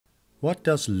What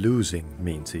does losing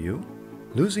mean to you?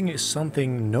 Losing is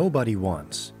something nobody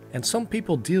wants, and some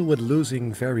people deal with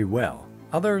losing very well,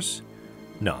 others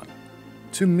not.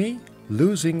 To me,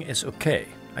 losing is okay,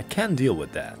 I can deal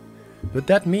with that. But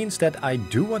that means that I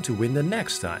do want to win the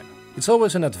next time. It's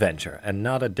always an adventure and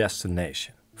not a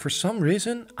destination. For some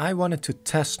reason, I wanted to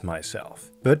test myself,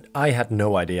 but I had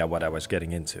no idea what I was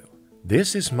getting into.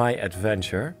 This is my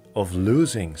adventure of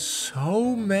losing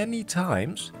so many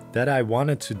times that I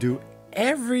wanted to do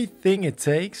everything it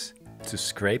takes to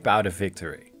scrape out a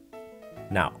victory.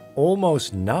 Now,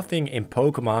 almost nothing in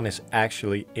Pokemon is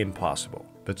actually impossible,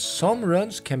 but some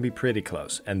runs can be pretty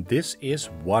close, and this is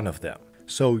one of them.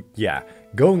 So yeah,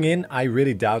 going in, I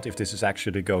really doubt if this is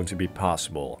actually going to be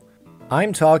possible.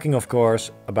 I'm talking, of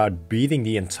course, about beating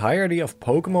the entirety of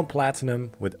Pokemon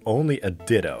Platinum with only a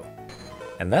Ditto.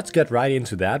 And let's get right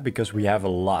into that because we have a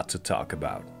lot to talk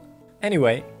about.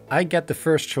 Anyway, I get the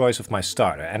first choice of my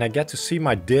starter and I get to see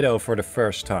my Ditto for the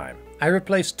first time. I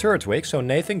replaced Turtwig so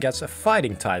Nathan gets a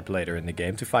fighting type later in the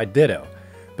game to fight Ditto.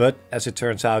 But as it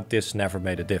turns out, this never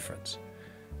made a difference.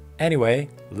 Anyway,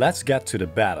 let's get to the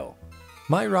battle.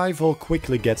 My rival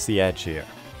quickly gets the edge here.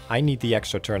 I need the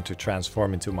extra turn to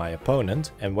transform into my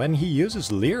opponent, and when he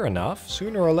uses Leer enough,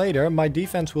 sooner or later my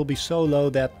defense will be so low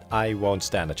that I won't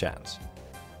stand a chance.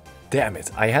 Damn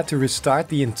it, I had to restart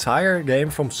the entire game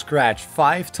from scratch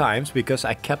 5 times because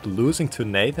I kept losing to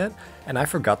Nathan and I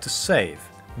forgot to save.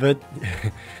 But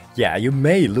yeah, you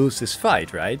may lose this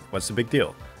fight, right? What's the big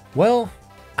deal? Well,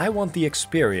 I want the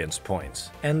experience points,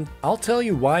 and I'll tell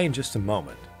you why in just a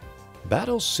moment.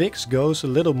 Battle 6 goes a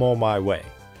little more my way.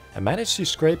 I managed to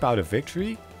scrape out a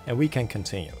victory and we can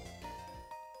continue.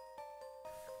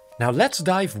 Now let's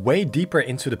dive way deeper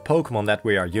into the Pokemon that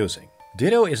we are using.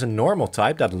 Ditto is a normal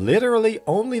type that literally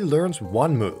only learns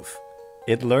one move.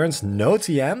 It learns no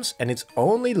TMs and its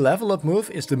only level up move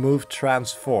is the move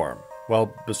Transform.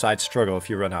 Well, besides Struggle if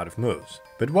you run out of moves.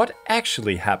 But what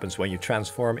actually happens when you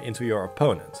transform into your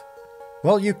opponent?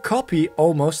 Well, you copy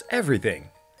almost everything.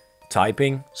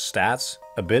 Typing, stats,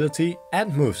 ability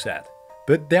and moveset.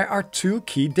 But there are 2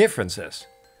 key differences.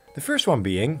 The first one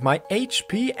being my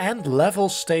HP and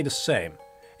levels stay the same.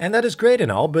 And that is great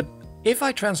and all, but if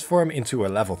I transform into a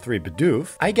level 3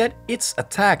 Bidoof, I get its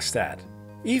attack stat.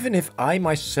 Even if I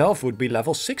myself would be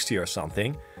level 60 or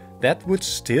something, that would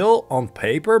still on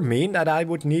paper mean that I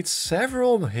would need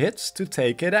several hits to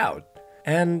take it out.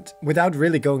 And without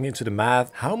really going into the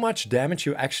math, how much damage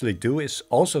you actually do is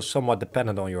also somewhat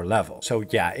dependent on your level. So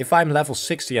yeah, if I'm level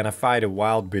 60 and I fight a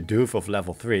wild Bidoof of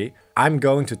level 3, I'm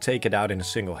going to take it out in a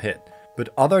single hit. But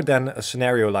other than a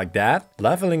scenario like that,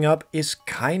 leveling up is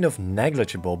kind of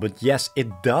negligible, but yes,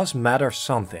 it does matter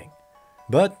something.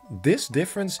 But this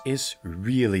difference is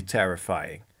really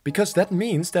terrifying, because that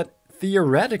means that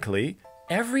theoretically,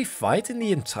 every fight in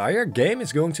the entire game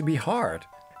is going to be hard.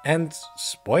 And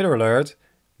spoiler alert,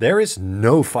 there is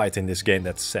no fight in this game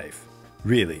that's safe.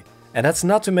 Really. And that's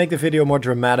not to make the video more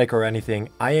dramatic or anything,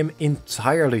 I am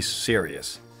entirely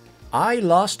serious. I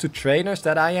lost to trainers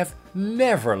that I have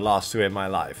never lost to in my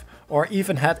life, or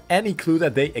even had any clue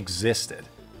that they existed.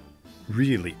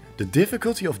 Really, the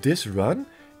difficulty of this run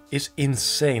is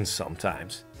insane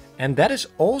sometimes. And that is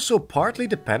also partly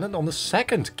dependent on the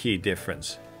second key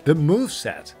difference, the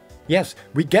moveset. Yes,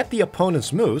 we get the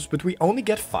opponent's moves, but we only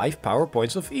get 5 power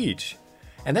points of each.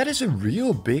 And that is a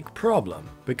real big problem,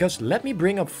 because let me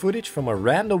bring up footage from a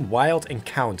random wild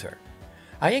encounter.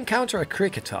 I encounter a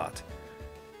Kricketot.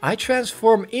 I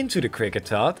transform into the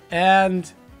Kricketot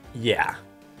and yeah,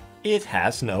 it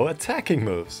has no attacking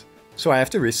moves. So I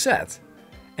have to reset.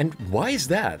 And why is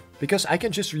that? Because I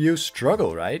can just use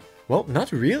Struggle, right? Well,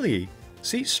 not really.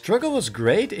 See, Struggle was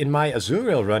great in my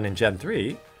Azurill run in Gen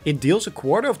 3. It deals a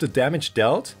quarter of the damage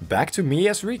dealt back to me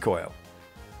as recoil.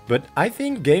 But I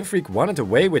think Game Freak wanted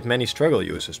away with many Struggle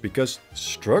users because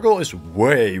Struggle is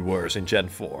way worse in Gen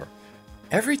 4.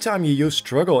 Every time you use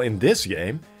Struggle in this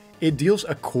game, it deals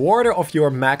a quarter of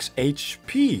your max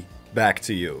HP back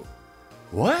to you.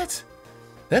 What?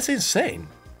 That's insane.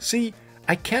 See,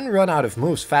 I can run out of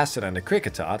moves faster than the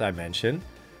Kricketot I mentioned,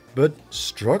 but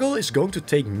Struggle is going to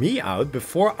take me out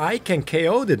before I can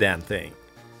KO the damn thing.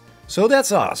 So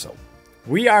that's awesome.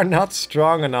 We are not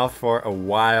strong enough for a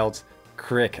wild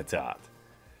Kricketot.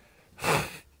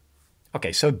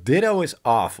 Okay, so Ditto is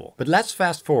awful, but let's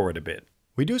fast forward a bit.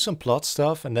 We do some plot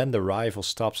stuff and then the rival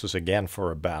stops us again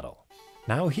for a battle.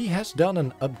 Now he has done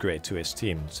an upgrade to his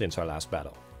team since our last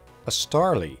battle. A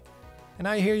Starly. And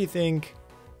I hear you think,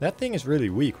 that thing is really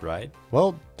weak, right?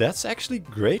 Well, that's actually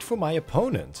great for my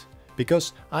opponent,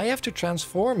 because I have to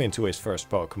transform into his first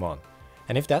Pokemon.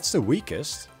 And if that's the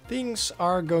weakest, things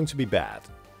are going to be bad.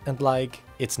 and like,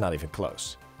 it's not even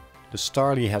close. The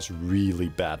Starly has really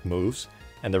bad moves,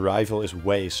 and the rival is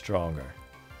way stronger.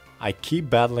 I keep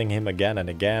battling him again and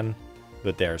again,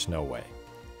 but there's no way.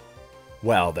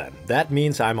 Well then, that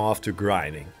means I'm off to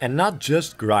grinding. And not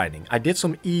just grinding, I did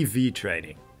some EV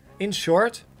training. In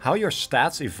short, how your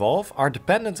stats evolve are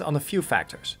dependent on a few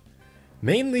factors.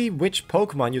 Mainly which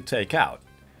Pokemon you take out.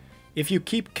 If you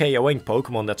keep KOing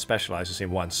Pokemon that specializes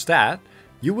in one stat,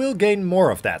 you will gain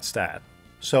more of that stat.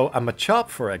 So a Machop,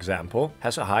 for example,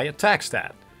 has a high attack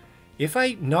stat. If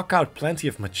I knock out plenty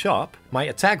of Machop, my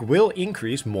attack will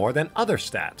increase more than other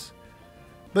stats.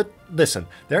 But listen,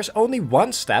 there's only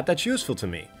one stat that's useful to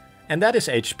me, and that is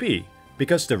HP,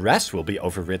 because the rest will be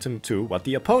overwritten to what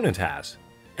the opponent has.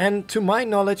 And to my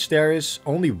knowledge, there is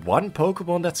only one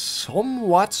Pokemon that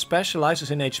somewhat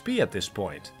specializes in HP at this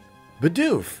point.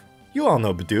 Bidoof! You all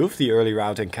know Bidoof, the early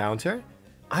round encounter.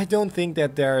 I don't think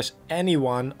that there's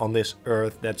anyone on this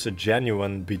earth that's a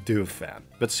genuine Bidoof fan.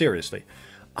 But seriously,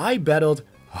 I battled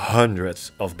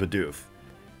hundreds of Bidoof.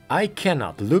 I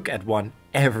cannot look at one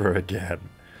ever again.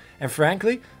 And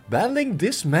frankly, battling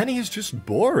this many is just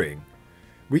boring.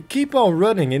 We keep on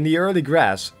running in the early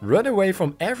grass, run away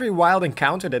from every wild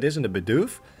encounter that isn't a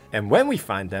Bidoof, and when we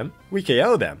find them, we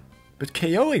KO them. But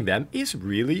KOing them is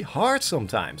really hard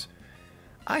sometimes.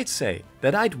 I'd say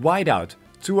that I'd white out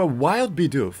to a wild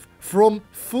Bidoof from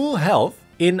full health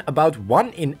in about 1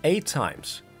 in 8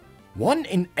 times. 1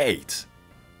 in 8!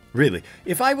 Really,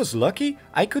 if I was lucky,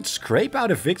 I could scrape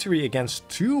out a victory against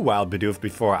 2 wild Bidoof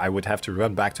before I would have to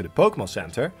run back to the Pokemon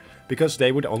Center, because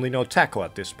they would only know Tackle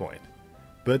at this point.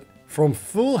 But from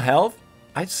full health,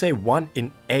 I'd say 1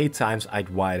 in 8 times I'd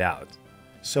white out.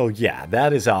 So yeah,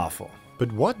 that is awful.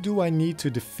 But what do I need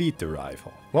to defeat the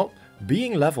rival? Well,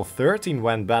 being level 13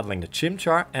 when battling the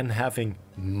Chimchar and having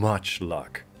much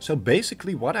luck. So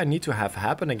basically what I need to have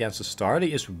happen against the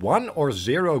Starly is 1 or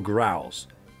 0 growls.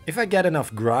 If I get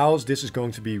enough growls, this is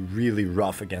going to be really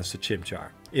rough against the Chimchar,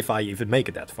 if I even make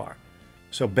it that far.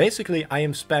 So basically I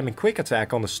am spamming Quick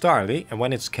Attack on the Starly, and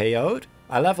when it's KO'd,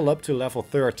 I level up to level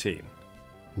 13.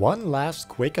 One last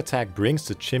Quick Attack brings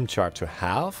the Chimchar to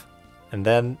half, and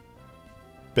then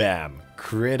bam,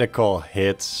 critical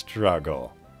hit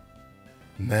struggle.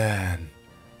 Man,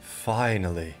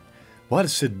 finally. What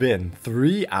has it been,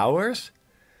 3 hours?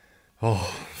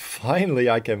 Oh, finally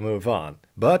I can move on.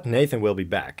 But Nathan will be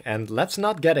back, and let's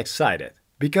not get excited,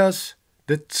 because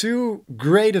the 2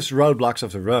 greatest roadblocks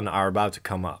of the run are about to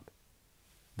come up.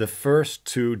 The first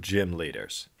 2 gym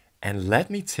leaders. And let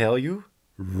me tell you,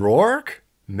 Rourke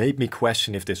made me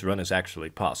question if this run is actually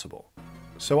possible.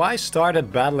 So I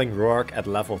started battling Rourke at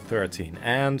level 13,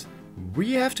 and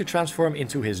we have to transform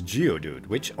into his Geodude,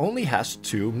 which only has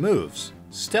 2 moves.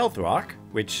 Stealth Rock,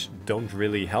 which don't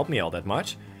really help me all that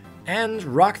much, and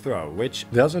Rock Throw, which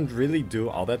doesn't really do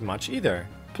all that much either.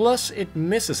 Plus it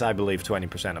misses, I believe,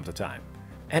 20% of the time.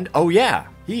 And oh yeah,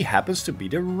 he happens to be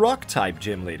the Rock type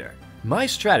gym leader. My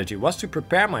strategy was to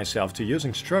prepare myself to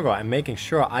using Struggle and making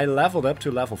sure I leveled up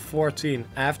to level 14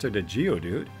 after the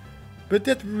Geodude, but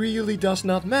that really does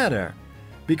not matter,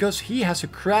 because he has a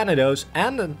Cranidos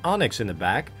and an Onix in the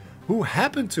back who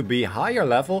happen to be higher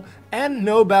level and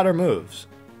know better moves.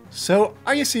 So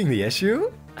are you seeing the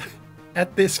issue?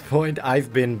 At this point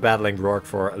I've been battling Rourke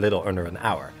for a little under an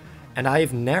hour, and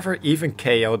I've never even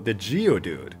KO'd the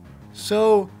Geodude.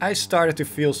 So I started to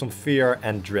feel some fear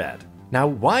and dread. Now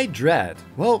why dread?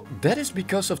 Well, that is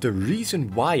because of the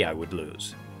reason why I would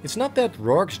lose. It's not that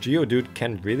Rourke's Geodude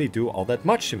can really do all that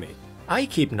much to me. I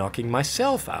keep knocking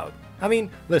myself out. I mean,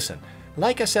 listen,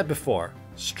 like I said before,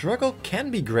 Struggle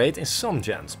can be great in some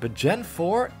gens, but Gen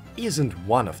 4 isn't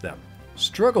one of them.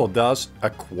 Struggle does a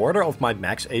quarter of my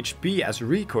max HP as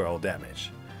recoil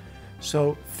damage.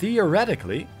 So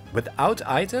theoretically, without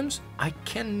items, I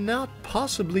cannot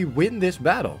possibly win this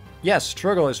battle. Yes,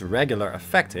 Struggle is regular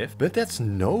effective, but that's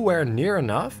nowhere near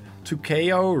enough to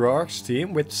KO Rourke's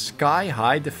team with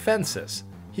sky-high defenses.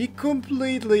 He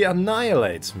completely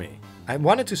annihilates me. I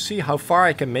wanted to see how far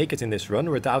I can make it in this run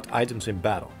without items in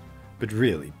battle. But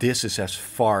really, this is as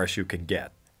far as you can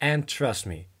get. And trust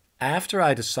me, after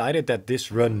I decided that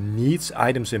this run needs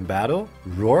items in battle,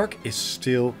 Rourke is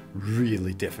still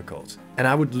really difficult. And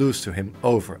I would lose to him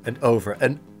over and over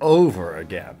and over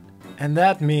again. And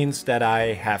that means that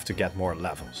I have to get more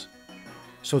levels.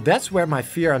 So that's where my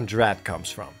fear and dread comes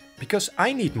from. Because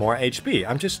I need more HP,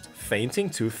 I'm just fainting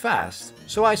too fast.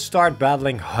 So I start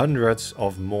battling hundreds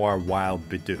of more wild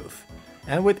Bidoof.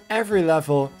 And with every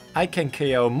level, I can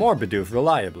KO more Bidoof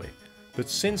reliably. But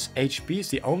since HP is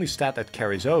the only stat that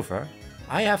carries over,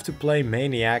 I have to play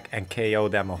Maniac and KO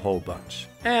them a whole bunch.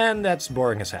 And that's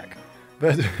boring as heck.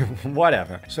 but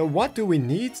whatever. So what do we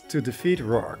need to defeat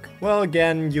Rourke? Well,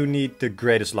 again, you need the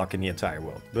greatest luck in the entire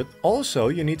world. But also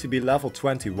you need to be level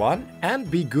 21 and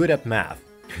be good at math.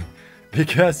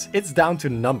 Because it's down to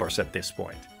numbers at this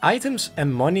point. Items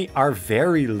and money are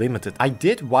very limited. I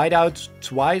did whiteout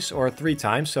twice or 3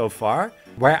 times so far,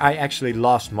 where I actually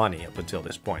lost money up until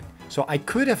this point. So I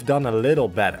could have done a little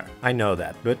better, I know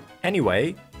that. But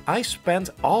anyway, I spent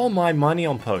all my money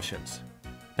on potions.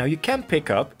 Now you can pick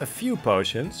up a few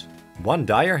potions, 1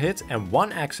 dire hit and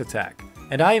 1 axe attack.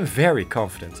 And I am very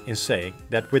confident in saying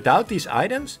that without these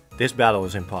items, this battle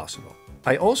is impossible.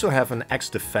 I also have an axe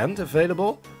defend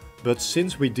available, but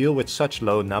since we deal with such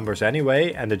low numbers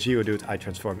anyway and the Geodude I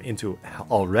transform into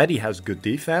already has good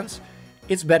defense,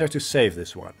 it's better to save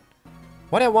this one.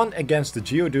 What I want against the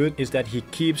Geodude is that he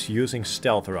keeps using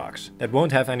stealth rocks that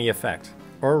won't have any effect,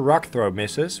 or rock throw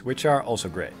misses, which are also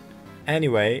great.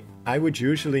 Anyway, I would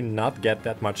usually not get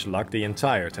that much luck the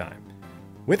entire time.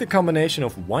 With a combination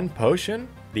of 1 potion,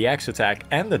 the axe attack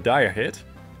and the dire hit,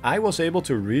 I was able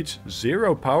to reach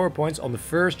 0 power points on the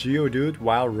first Geodude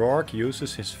while Rourke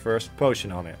uses his first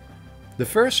potion on it. The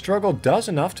first struggle does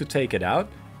enough to take it out,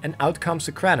 and out comes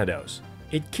the Cranidos.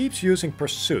 It keeps using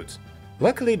Pursuit.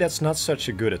 Luckily that's not such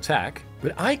a good attack,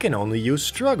 but I can only use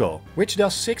Struggle, which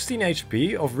does 16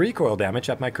 HP of recoil damage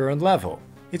at my current level.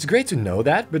 It's great to know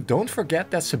that, but don't forget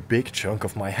that's a big chunk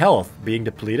of my health being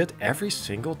depleted every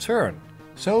single turn.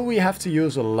 So we have to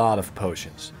use a lot of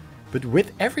potions. But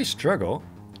with every struggle,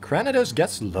 Cranidos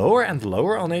gets lower and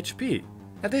lower on HP.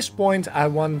 At this point I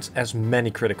want as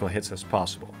many critical hits as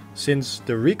possible, since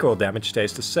the recoil damage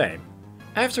stays the same.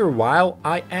 After a while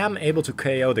I am able to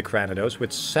KO the Cranidos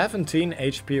with 17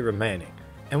 HP remaining.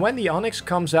 And when the Onyx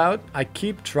comes out, I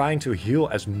keep trying to heal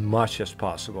as much as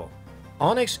possible.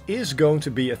 Onyx is going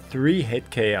to be a 3-hit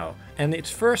KO, and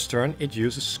its first turn it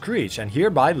uses Screech and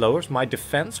hereby lowers my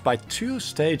defense by 2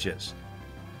 stages.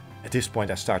 At this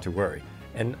point I start to worry,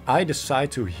 and I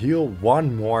decide to heal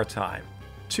 1 more time.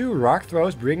 2 rock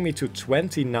throws bring me to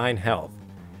 29 health.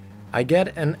 I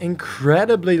get an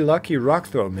incredibly lucky rock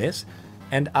throw miss,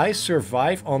 and I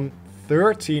survive on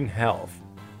 13 health.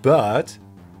 But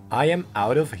I am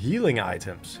out of healing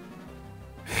items.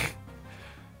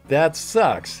 That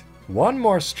sucks. 1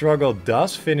 more struggle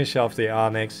does finish off the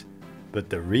Onyx, but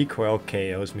the recoil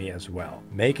KOs me as well,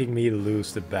 making me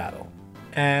lose the battle.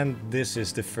 And this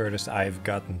is the furthest I've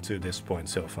gotten to this point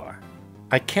so far.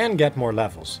 I can get more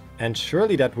levels, and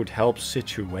surely that would help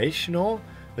situational,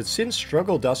 but since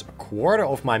struggle does 1/4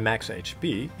 of my max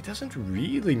HP, it doesn't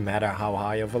really matter how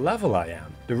high of a level I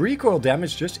am. The recoil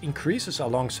damage just increases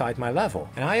alongside my level,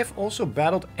 and I have also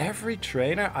battled every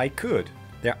trainer I could.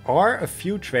 There are a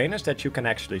few trainers that you can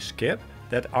actually skip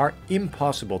that are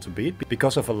impossible to beat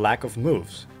because of a lack of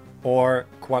moves, or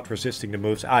quad resisting the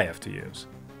moves I have to use.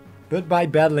 But by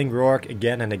battling Rourke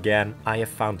again and again, I have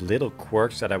found little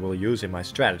quirks that I will use in my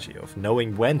strategy of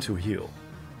knowing when to heal.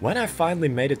 When I finally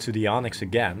made it to the Onyx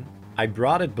again, I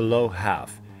brought it below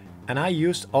half, and I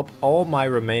used up all my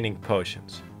remaining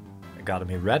potions. I got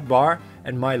him a red bar,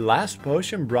 and my last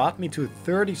potion brought me to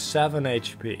 37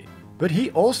 HP. But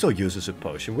he also uses a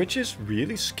potion, which is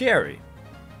really scary.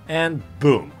 And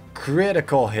boom,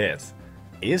 critical hit.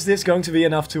 Is this going to be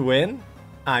enough to win?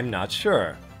 I'm not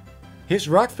sure. His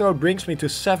rock throw brings me to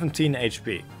 17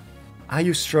 HP. I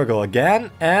use struggle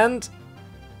again and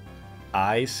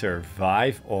I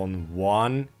survive on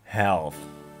 1 health.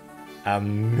 A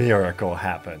miracle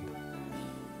happened.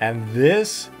 And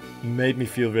this made me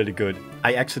feel really good.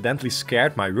 I accidentally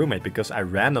scared my roommate because I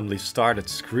randomly started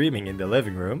screaming in the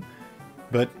living room.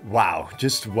 But wow,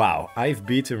 just wow, I've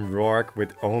beaten Rourke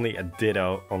with only a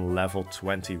Ditto on level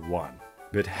 21.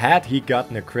 But had he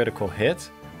gotten a critical hit,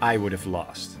 I would have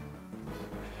lost.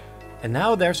 And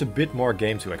now there's a bit more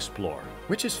game to explore,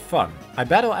 which is fun. I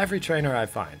battle every trainer I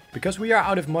find, because we are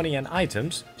out of money and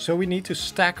items, so we need to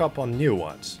stack up on new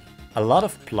ones. A lot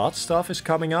of plot stuff is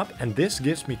coming up, and this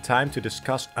gives me time to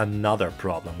discuss another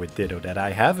problem with Ditto that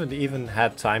I haven't even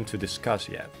had time to discuss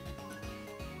yet.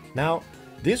 Now,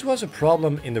 this was a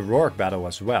problem in the Rourke battle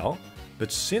as well,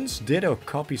 but since Ditto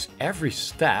copies every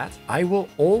stat, I will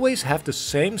always have the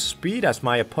same speed as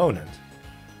my opponent.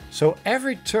 So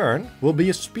every turn will be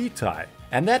a speed tie,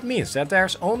 and that means that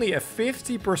there's only a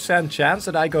 50% chance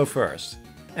that I go first.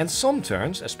 And some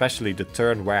turns, especially the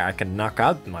turn where I can knock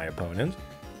out my opponent,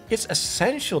 it's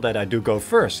essential that I do go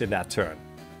first in that turn.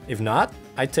 If not,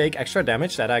 I take extra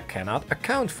damage that I cannot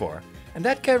account for, and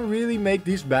that can really make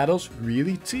these battles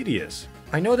really tedious.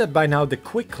 I know that by now the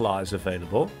Quick Claw is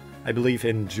available, I believe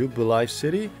in Jubilife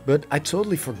City, but I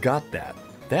totally forgot that.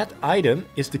 That item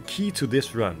is the key to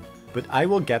this run. but I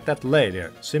will get that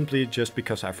later, simply just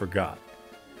because I forgot.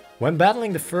 When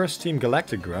battling the first Team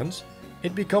Galactic grunts,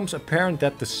 it becomes apparent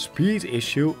that the speed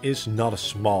issue is not a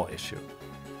small issue.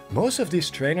 Most of these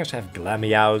trainers have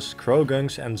Glameows,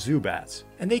 Krogunks and Zubats,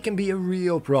 and they can be a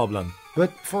real problem.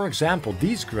 But for example,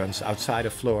 these grunts outside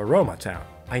of Floaroma Town,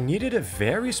 I needed a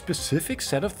very specific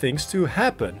set of things to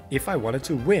happen if I wanted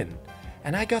to win.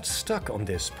 And I got stuck on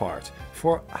this part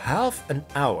for half an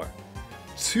hour.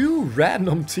 2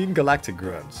 random Team Galactic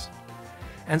grunts.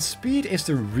 And speed is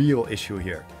the real issue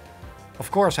here. Of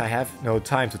course, I have no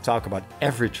time to talk about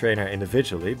every trainer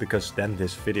individually, because then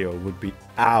this video would be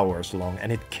hours long,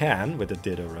 and it can with a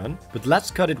Ditto run. But let's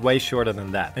cut it way shorter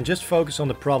than that and just focus on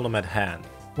the problem at hand.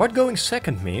 What going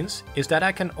second means is that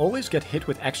I can always get hit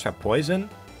with extra poison,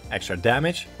 extra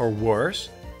damage, or worse,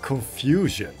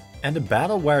 confusion. And the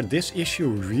battle where this issue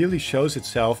really shows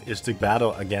itself is the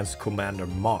battle against Commander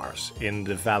Mars in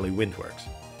the Valley Windworks.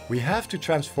 We have to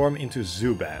transform into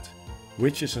Zubat,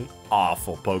 which is an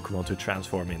awful Pokemon to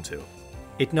transform into.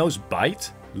 It knows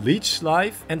Bite, Leech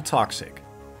Life and Toxic.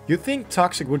 You'd think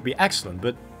Toxic would be excellent,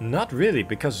 but not really,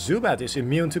 because Zubat is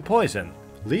immune to poison.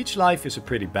 Leech Life is a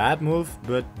pretty bad move,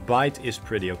 but Bite is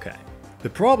pretty okay. The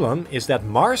problem is that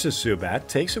Mars's Zubat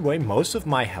takes away most of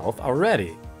my health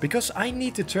already, because I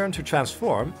need the turn to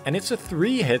transform and it's a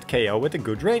 3-hit KO with a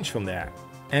good range from there.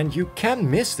 And you can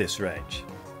miss this range.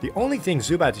 The only thing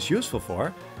Zubat is useful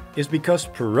for is because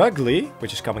Purugly,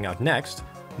 which is coming out next,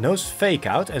 knows Fake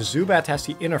Out and Zubat has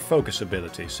the inner focus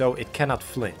ability, so it cannot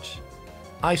flinch.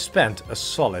 I spent a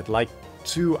solid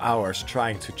 2 hours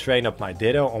trying to train up my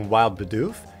Ditto on Wild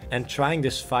Bidoof and trying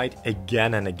this fight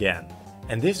again and again.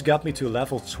 And this got me to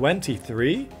level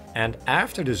 23, and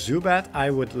after the Zubat I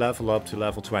would level up to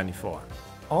level 24.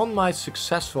 On my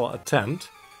successful attempt,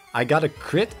 I got a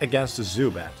crit against the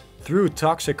Zubat, threw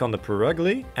Toxic on the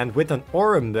Purugly, and with an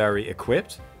Aurum Berry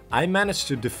equipped, I managed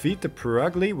to defeat the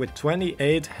Purugly with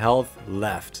 28 health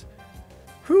left.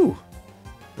 Whew!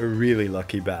 A really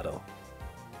lucky battle.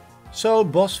 So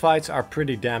boss fights are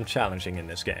pretty damn challenging in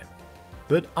this game.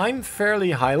 But I'm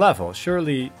fairly high level,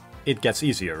 surely it gets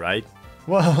easier, right?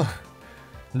 Well,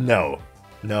 no.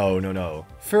 No.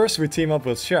 First we team up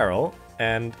with Cheryl,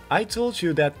 and I told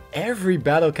you that every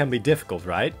battle can be difficult,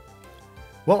 right?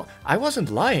 Well, I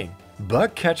wasn't lying.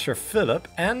 Bugcatcher Philip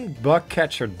and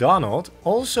Bugcatcher Donald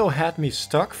also had me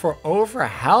stuck for over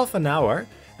half an hour,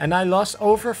 and I lost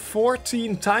over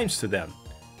 14 times to them.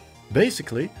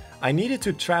 Basically, I needed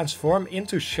to transform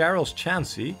into Cheryl's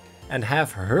Chansey and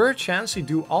have her Chansey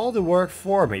do all the work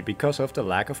for me because of the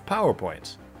lack of power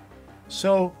points.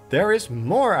 So there is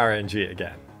more RNG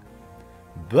again.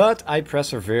 But I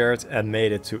persevered and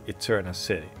made it to Eterna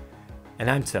City.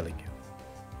 And I'm telling you,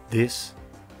 this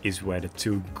is where the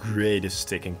 2 greatest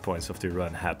sticking points of the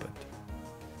run happened.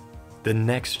 The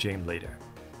next gym leader,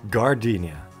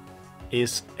 Gardenia,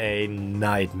 is a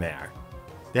nightmare.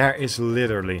 There is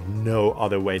literally no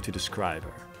other way to describe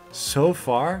her. So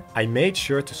far, I made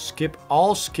sure to skip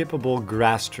all skippable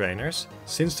grass trainers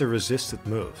since the resisted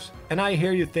moves. And I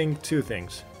hear you think 2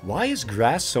 things. Why is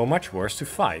grass so much worse to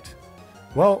fight?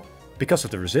 Well, because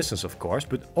of the resistance of course,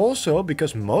 but also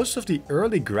because most of the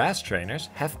early grass trainers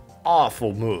have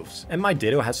awful moves, and my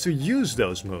Ditto has to use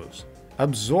those moves.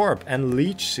 Absorb and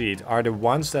Leech Seed are the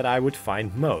ones that I would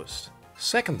find most.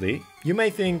 Secondly, you may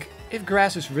think, if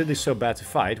grass is really so bad to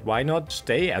fight, why not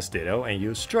stay as Ditto and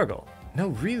use Struggle? No,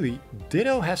 really,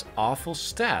 Ditto has awful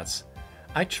stats.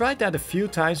 I tried that a few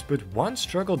times, but one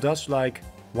Struggle does like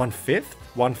 1/5,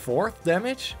 1/4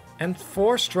 damage, and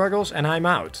 4 struggles and I'm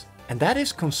out. And that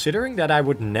is considering that I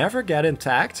would never get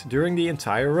intact during the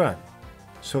entire run.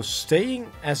 So staying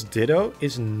as Ditto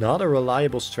is not a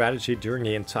reliable strategy during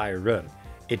the entire run.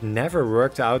 It never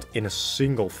worked out in a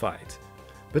single fight.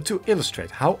 But to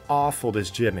illustrate how awful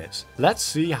this gym is, let's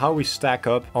see how we stack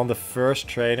up on the first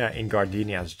trainer in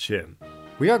Gardenia's gym.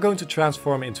 We are going to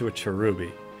transform into a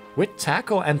Cherubi. With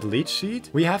Tackle and Leech Seed,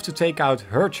 we have to take out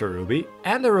her Cherubi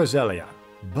and a Roselia.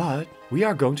 But we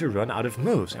are going to run out of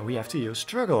moves and we have to use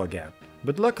Struggle again.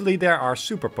 But luckily there are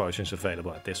super potions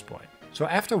available at this point. So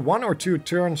after 1 or 2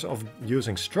 turns of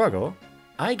using Struggle,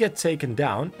 I get taken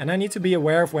down and I need to be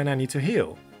aware of when I need to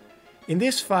heal. In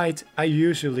this fight, I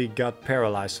usually got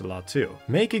paralyzed a lot too,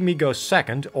 making me go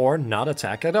second or not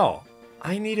attack at all.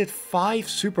 I needed 5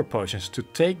 super potions to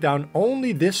take down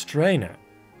only this trainer.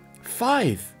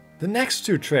 5! The next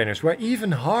 2 trainers were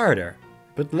even harder.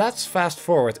 But let's fast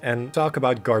forward and talk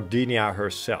about Gardenia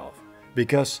herself.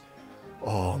 Because,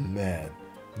 oh man,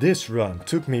 this run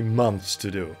took me months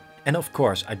to do. And of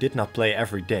course, I did not play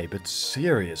every day, but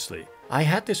seriously. I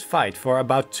had this fight for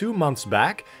about 2 months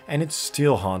back and it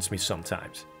still haunts me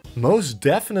sometimes. Most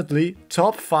definitely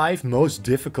top 5 most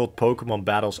difficult Pokemon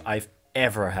battles I've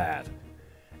ever had.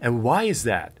 And why is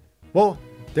that? Well,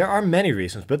 there are many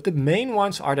reasons, but the main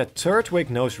ones are that Turtwig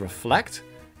knows Reflect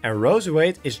and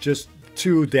Roserade is just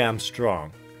too damn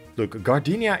strong. Look,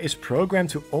 Gardenia is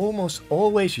programmed to almost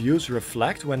always use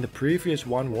Reflect when the previous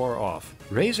one wore off.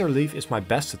 Razor Leaf is my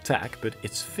best attack, but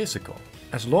it's physical.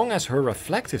 As long as her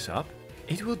Reflect is up,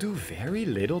 it will do very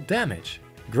little damage.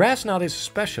 Grass Knot is a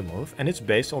special move and it's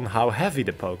based on how heavy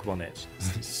the Pokemon is.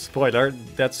 Spoiler,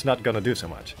 that's not gonna do so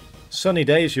much. Sunny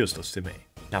Day is useless to me.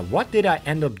 Now what did I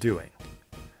end up doing?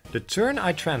 The turn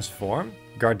I transform,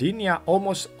 Gardenia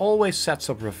almost always sets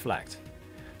up Reflect.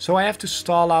 So I have to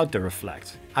stall out the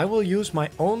Reflect. I will use my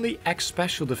only X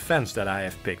special defense that I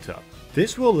have picked up.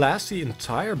 This will last the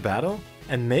entire battle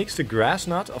and makes the Grass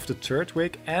Knot of the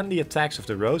Turtwig and the attacks of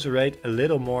the Roserade a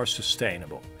little more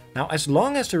sustainable. Now as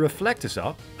long as the Reflect is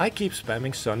up, I keep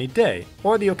spamming Sunny Day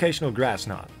or the occasional Grass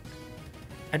Knot.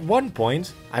 At one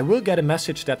point, I will get a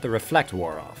message that the Reflect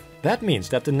wore off. That means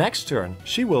that the next turn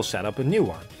she will set up a new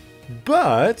one.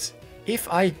 But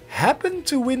if I happen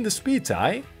to win the speed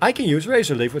tie, I can use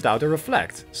Razor Leaf without a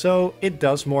Reflect, so it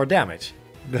does more damage.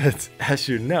 But as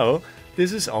you know,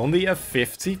 this is only a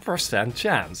 50%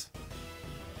 chance.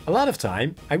 A lot of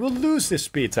time, I will lose this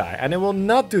speed tie and it will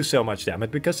not do so much damage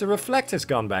because the Reflect has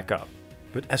gone back up.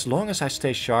 But as long as I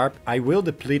stay sharp, I will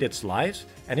deplete its lives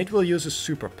and it will use a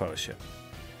super potion.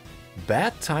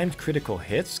 Bad timed critical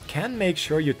hits can make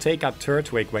sure you take out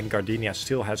Turtwig when Gardenia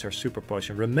still has her super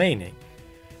potion remaining.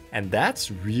 And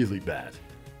that's really bad,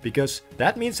 because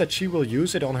that means that she will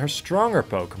use it on her stronger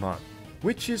Pokemon,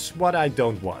 which is what I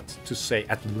don't want, to say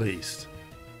at least.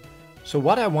 So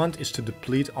what I want is to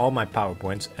deplete all my power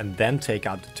points and then take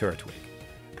out the Turtwig,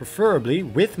 preferably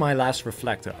with my last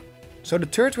Reflect up. So the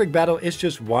Turtwig battle is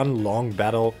just one long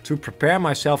battle to prepare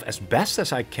myself as best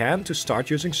as I can to start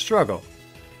using Struggle.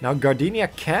 Now Gardenia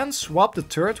can swap the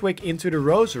Turtwig into the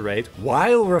Roserade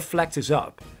while Reflect is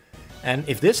up. And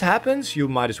if this happens, you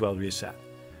might as well reset.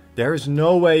 There is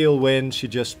no way you'll win, she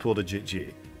just pulled a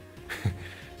GG.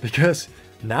 Because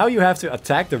now you have to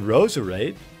attack the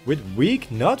Roserade with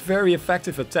weak, not very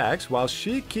effective attacks while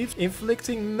she keeps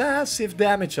inflicting massive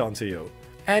damage onto you.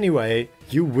 Anyway,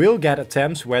 you will get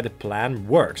attempts where the plan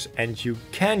works and you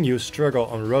can use Struggle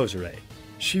on Roserade.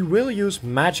 She will use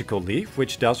Magical Leaf,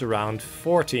 which does around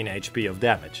 14 HP of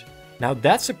damage. Now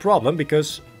that's a problem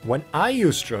because when I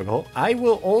use Struggle, I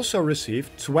will also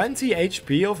receive 20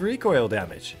 HP of recoil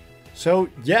damage. So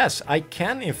yes, I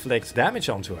can inflict damage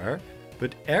onto her,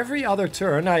 but every other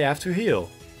turn I have to heal.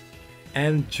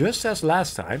 And just as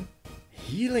last time,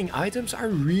 healing items are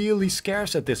really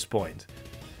scarce at this point.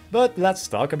 But let's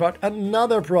talk about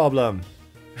another problem.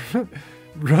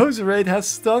 Roserade has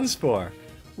Stun Spore,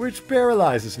 which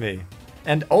paralyzes me.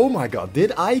 And oh my god,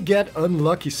 did I get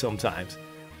unlucky sometimes.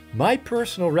 My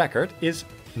personal record is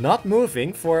not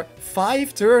moving for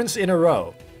 5 turns in a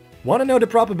row. Wanna know the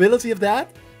probability of that?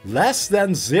 Less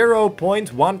than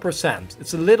 0.1%.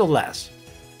 It's a little less.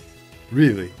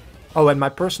 Really. Oh, and my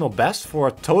personal best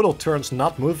for total turns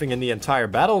not moving in the entire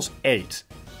battle is 8.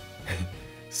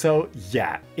 So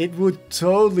yeah, it would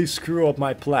totally screw up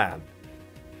my plan.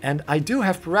 And I do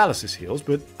have paralysis heals,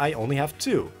 but I only have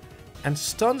 2. And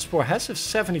Stun Spore has a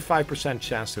 75%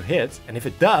 chance to hit, and if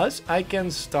it does, I can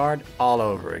start all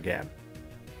over again.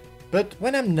 But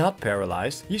when I'm not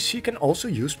paralyzed, she can also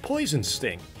use Poison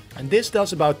Sting. And this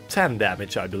does about 10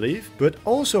 damage, I believe, but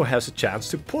also has a chance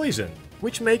to poison,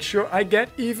 which makes sure I get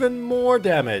even more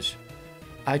damage.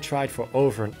 I tried for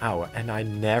over an hour and I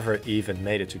never even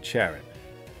made it to Charon.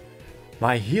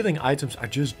 My healing items are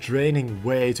just draining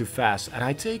way too fast and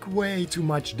I take way too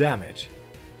much damage.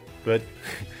 But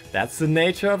that's the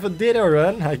nature of a Ditto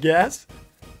run, I guess.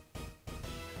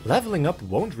 Leveling up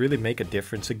won't really make a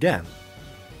difference again.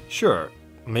 Sure,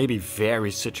 maybe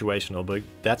very situational, but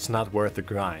that's not worth the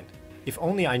grind. If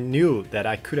only I knew that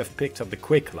I could have picked up the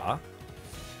Quick Claw.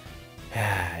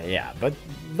 Yeah, but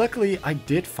luckily I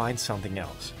did find something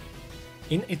else.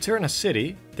 In Eterna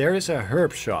City, there is a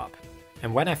herb shop.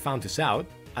 And when I found this out,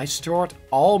 I stored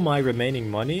all my remaining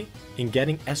money in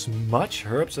getting as much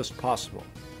herbs as possible.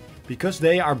 Because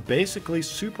they are basically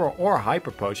super or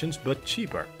hyper potions, but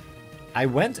cheaper. I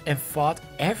went and fought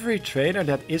every trainer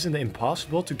that isn't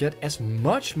impossible to get as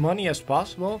much money as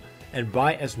possible and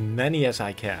buy as many as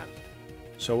I can.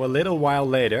 So a little while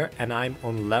later and I'm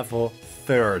on level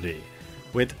 30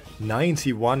 with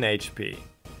 91 HP.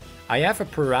 I have a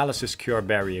Paralysis Cure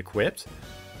Berry equipped.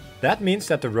 That means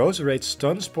that the Roserade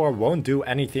Stun Spore won't do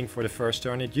anything for the first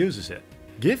turn it uses it,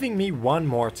 giving me one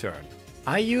more turn.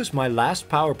 I use my last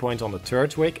power point on the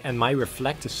Turtwig and my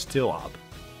Reflect is still up.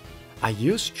 I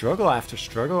use struggle after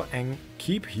struggle and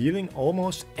keep healing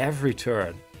almost every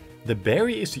turn. The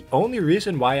berry is the only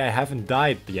reason why I haven't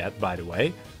died yet, by the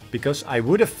way, because I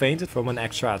would have fainted from an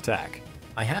extra attack.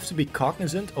 I have to be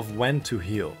cognizant of when to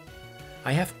heal.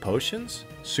 I have potions,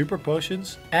 super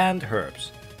potions and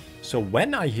herbs. So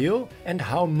when I heal and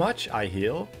how much I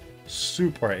heal,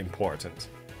 super important.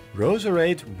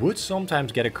 Roserade would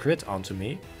sometimes get a crit onto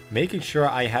me, making sure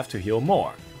I have to heal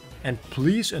more. And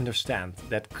please understand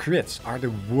that crits are the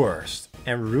worst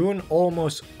and ruin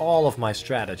almost all of my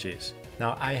strategies.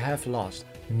 Now I have lost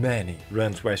many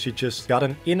runs where she just got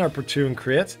an inopportune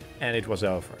crit and it was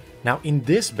over. Now in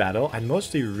this battle I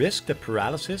mostly risk the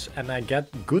paralysis and I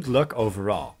get good luck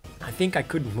overall. I think I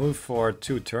could move for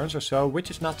 2 turns or so,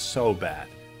 which is not so bad.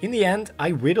 In the end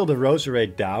I whittle the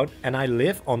Roserade down and I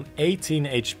live on 18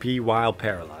 HP while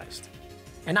paralyzed.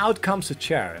 And out comes the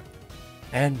Cherub.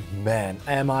 And man,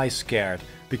 am I scared,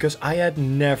 because I had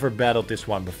never battled this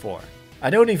one before. I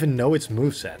don't even know its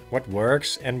moveset, what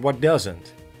works and what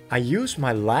doesn't. I used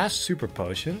my last super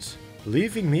potions,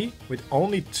 leaving me with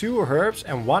only 2 herbs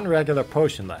and 1 regular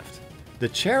potion left. The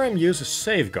Cherub uses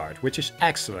Safeguard, which is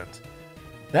excellent.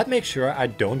 That makes sure I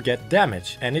don't get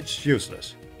damage and it's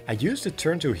useless. I used the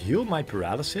turn to heal my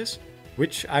paralysis,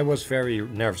 which I was very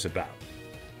nervous about.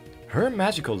 Her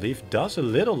magical leaf does a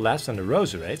little less than the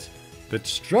Roserade's, but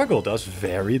struggle does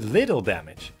very little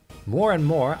damage. More and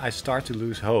more I start to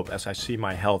lose hope as I see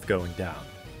my health going down.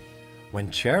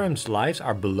 When Cherub's lives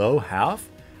are below half,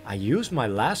 I use my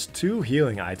last 2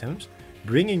 healing items,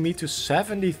 bringing me to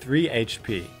 73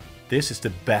 HP. This is the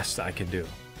best I can do.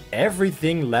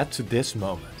 Everything led to this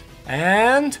moment.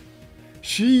 And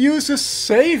she uses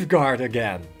Safeguard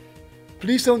again.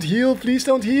 Please don't heal, please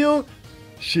don't heal.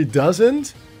 She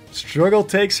doesn't. Struggle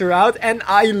takes her out and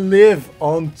I live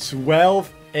on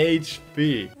 12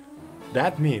 HP.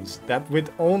 That means that with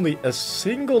only a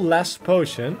single last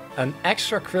potion, an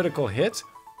extra critical hit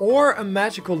or a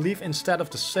magical leaf instead of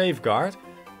the Safeguard,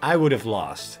 I would have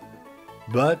lost.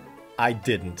 But I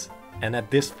didn't. And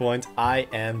at this point I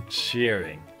am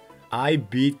cheering. I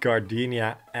beat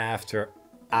Gardenia after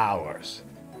hours.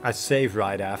 I save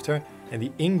right after and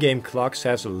the in-game clock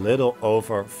says a little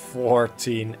over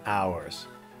 14 hours.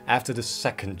 After the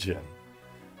second gym.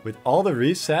 With all the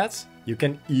resets, you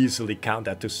can easily count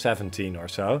that to 17 or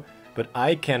so, but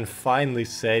I can finally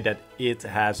say that it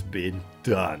has been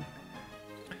done.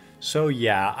 So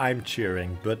yeah, I'm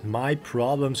cheering, but my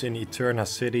problems in Eterna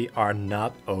City are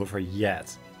not over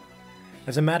yet.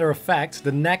 As a matter of fact,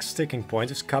 the next sticking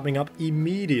point is coming up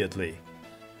immediately.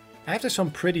 After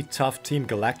some pretty tough Team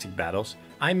Galactic battles,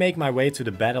 I make my way to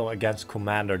the battle against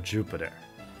Commander Jupiter.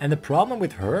 And the problem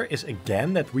with her is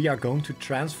again that we are going to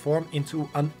transform into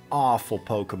an awful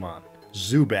Pokemon,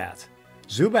 Zubat.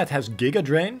 Zubat has Giga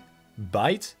Drain,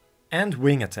 Bite and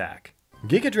Wing Attack.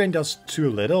 Giga Drain does too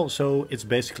little, so it's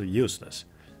basically useless.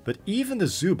 But even the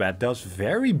Zubat does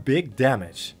very big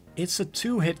damage. It's a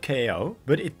 2-hit KO,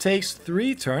 but it takes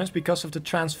 3 turns because of the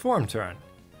transform turn.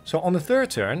 So on the 3rd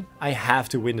turn, I have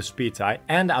to win the speed tie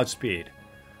and outspeed.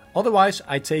 Otherwise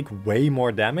I take way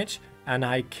more damage and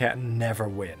I can never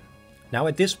win. Now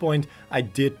at this point I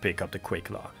did pick up the Quick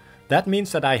Claw. That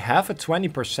means that I have a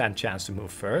 20% chance to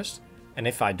move first, and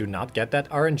if I do not get that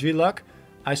RNG luck,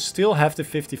 I still have the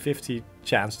 50-50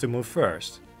 chance to move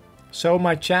first. So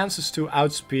my chances to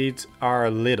outspeed are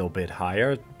a little bit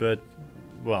higher, but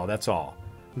well, that's all.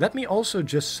 Let me also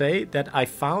just say that I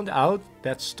found out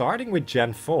that starting with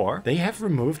Gen 4, they have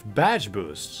removed badge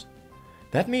boosts.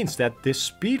 That means that this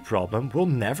speed problem will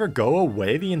never go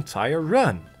away the entire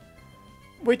run.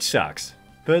 Which sucks.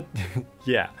 But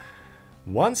yeah.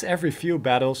 Once every few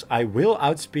battles I will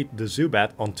outspeed the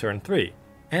Zubat on turn 3.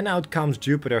 And out comes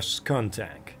Jupiter's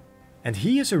Skuntank. And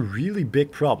he is a really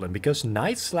big problem because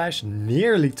Night Slash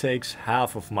nearly takes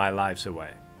half of my lives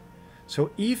away.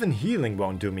 So even healing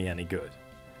won't do me any good.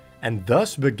 And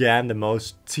thus began the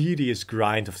most tedious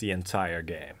grind of the entire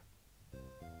game.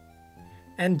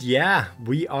 And yeah,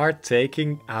 we are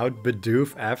taking out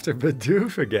Bidoof after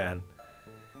Bidoof again.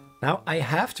 Now I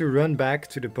have to run back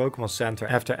to the Pokemon Center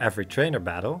after every trainer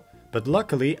battle, but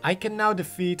luckily I can now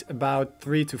defeat about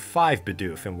 3 to 5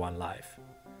 Bidoof in one life.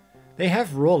 They have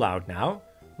Rollout now,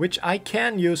 which I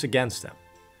can use against them.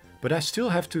 But I still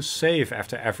have to save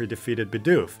after every defeated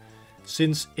Bidoof,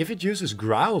 since if it uses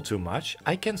Growl too much,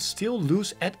 I can still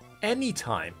lose at any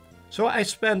time. So I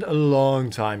spent a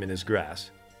long time in this grass.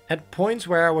 At points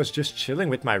where I was just chilling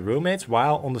with my roommates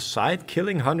while on the side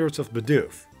killing hundreds of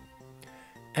Bidoof.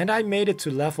 And I made it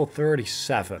to level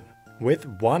 37 with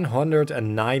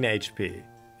 109 HP.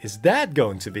 Is that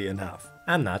going to be enough?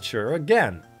 I'm not sure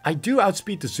again. I do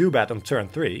outspeed the Zubat on turn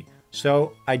 3,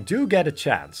 So I do get a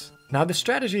chance. Now the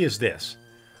strategy is this.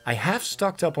 I have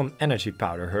stocked up on energy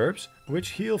powder herbs, which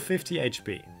heal 50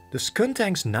 HP. The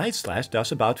Skuntang's Night Slash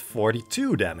does about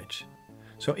 42 damage.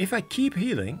 So if I keep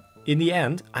healing, in the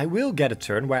end I will get a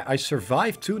turn where I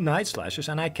survive 2 Night Slashes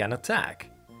and I can attack.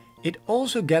 It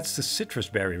also gets the Citrus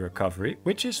Berry recovery,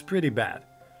 which is pretty bad.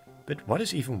 But what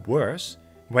is even worse,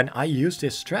 when I use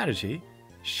this strategy,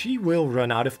 she will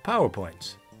run out of power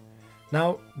points.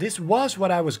 Now, this was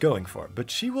what I was going for, but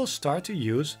she will start to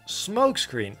use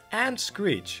Smokescreen and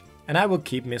Screech, and I will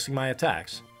keep missing my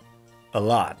attacks. A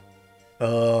lot. A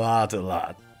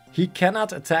lot. He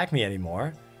cannot attack me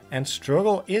anymore, and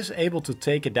Struggle is able to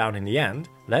take it down in the end,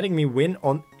 letting me win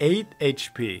on 8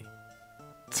 HP.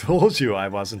 Told you I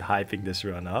wasn't hyping this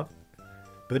run up.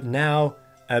 But now,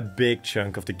 a big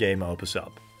chunk of the game opens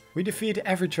up. We defeat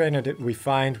every trainer that we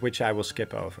find, which I will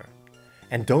skip over.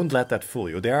 And don't let that fool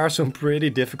you, there are some pretty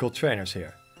difficult trainers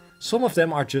here. Some of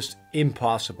them are just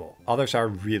impossible, others are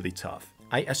really tough.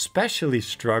 I especially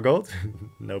struggled,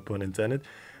 no pun intended,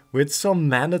 with some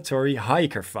mandatory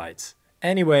hiker fights.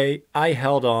 Anyway, I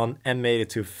held on and made it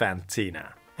to Fantina.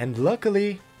 And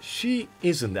luckily, she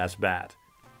isn't as bad.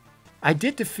 I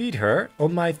did defeat her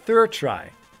on my 3rd try,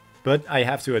 but I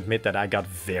have to admit that I got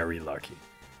very lucky.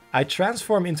 I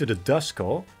transform into the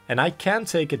Duskull and I can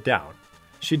take it down.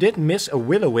 She did miss a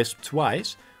Will-O-Wisp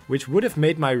twice, which would have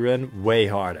made my run way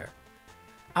harder.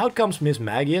 Out comes Miss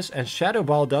Magius and Shadow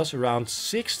Ball does around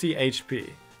 60 HP,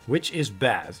 which is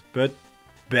bad, but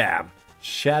bam!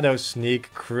 Shadow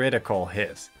Sneak critical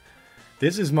hit.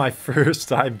 This is my first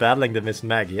time battling the Miss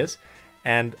Magius,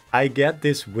 and I get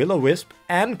this Will-O-Wisp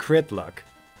and crit luck.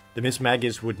 The Miss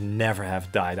Magius would never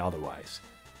have died otherwise.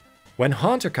 When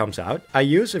Haunter comes out, I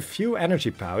use a few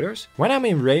energy powders. When I'm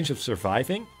in range of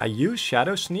surviving, I use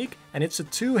Shadow Sneak and it's a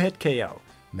 2-hit KO,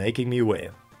 making me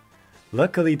win.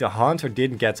 Luckily the Haunter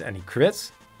didn't get any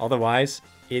crits, otherwise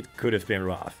it could have been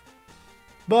rough.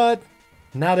 But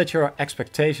now that your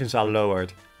expectations are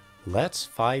lowered, let's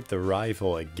fight the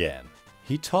rival again.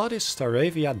 He taught his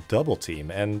Staravia double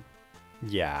team and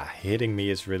yeah, hitting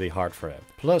me is really hard for him.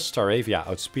 Plus Staravia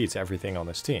outspeeds everything on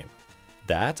his team.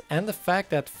 That and the fact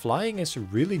that flying is a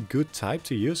really good type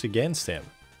to use against him.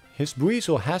 His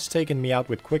Buizel has taken me out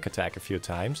with quick attack a few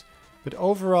times, but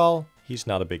overall he's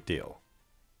not a big deal.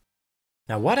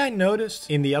 Now what I noticed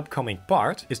in the upcoming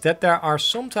part is that there are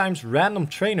sometimes random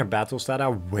trainer battles that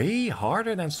are way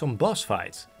harder than some boss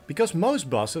fights. Because most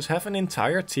bosses have an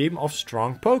entire team of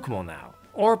strong Pokemon now,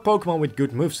 or Pokemon with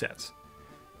good movesets.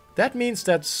 That means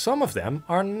that some of them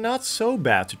are not so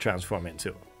bad to transform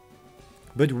into.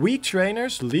 But weak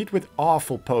trainers lead with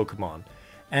awful Pokemon,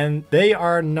 and they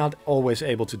are not always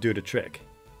able to do the trick.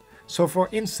 So for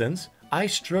instance, I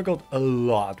struggled a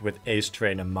lot with Ace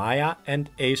Trainer Maya and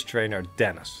Ace Trainer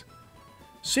Dennis.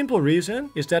 Simple reason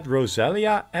is that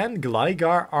Roselia and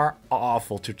Gligar are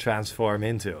awful to transform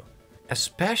into.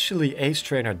 Especially Ace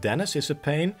Trainer Dennis is a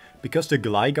pain because the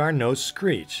Gligar knows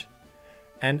Screech.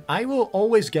 And I will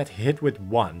always get hit with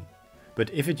 1, but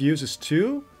if it uses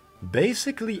 2,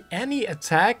 basically any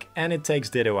attack and it takes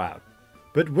Ditto out.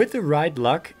 But with the right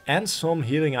luck and some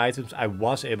healing items I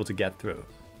was able to get through.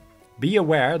 Be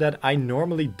aware that I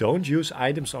normally don't use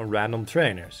items on random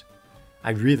trainers.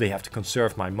 I really have to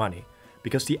conserve my money,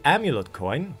 because the amulet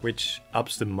coin, which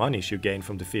ups the monies you gain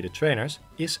from defeated trainers,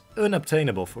 is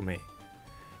unobtainable for me.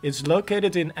 It's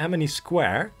located in Amity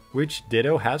Square, which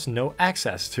Ditto has no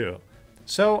access to.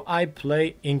 So I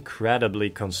play incredibly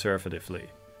conservatively.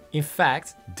 In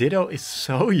fact, Ditto is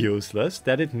so useless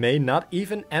that it may not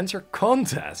even enter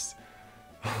contests.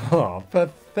 Oh,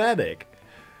 pathetic.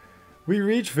 We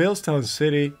reach Veilstone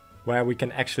City, where we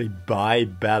can actually buy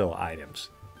battle items.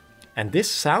 And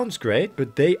this sounds great,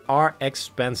 but they are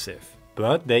expensive.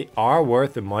 But they are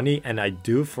worth the money and I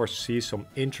do foresee some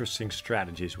interesting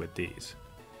strategies with these.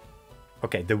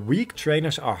 Okay, the weak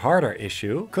trainers are harder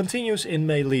issue continues in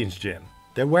Maylene's gym.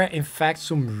 There were in fact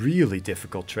some really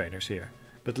difficult trainers here.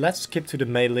 But let's skip to the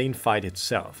Maylene fight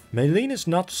itself. Maylene is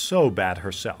not so bad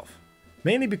herself.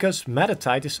 Mainly because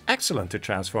Metatite is excellent to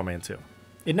transform into.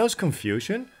 It knows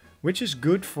Confusion, which is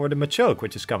good for the Machoke,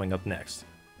 which is coming up next.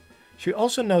 She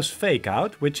also knows Fake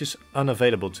Out, which is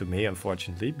unavailable to me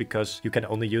unfortunately, because you can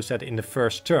only use that in the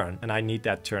first turn and I need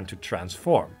that turn to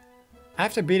transform.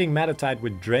 After beating Metatite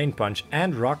with Drain Punch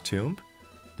and Rock Tomb,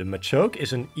 the Machoke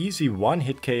is an easy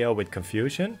one-hit KO with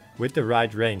Confusion, with the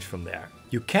right range from there.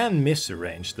 You can miss the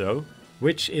range though,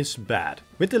 which is bad.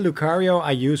 With the Lucario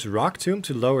I use Rock Tomb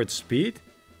to lower its speed,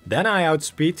 then I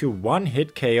outspeed to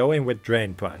one-hit KOing with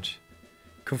Drain Punch.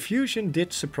 Confusion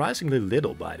did surprisingly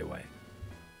little by the way.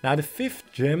 Now the 5th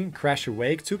gym, Crash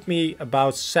Awake, took me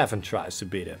about 7 tries to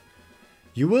beat it.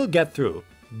 You will get through,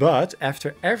 but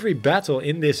after every battle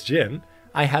in this gym,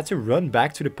 I had to run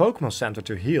back to the Pokemon Center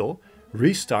to heal,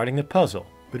 restarting the puzzle.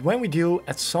 But when we do,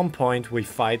 at some point we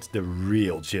fight the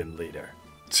real gym leader,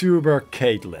 Tuber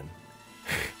Caitlin.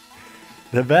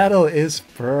 The battle is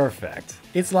perfect.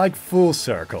 It's like full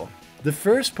circle. The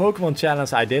first Pokemon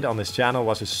challenge I did on this channel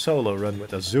was a solo run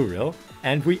with Azurill,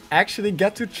 and we actually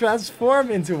get to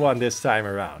transform into one this time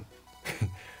around.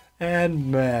 And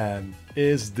man,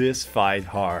 is this fight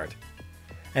hard.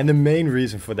 And the main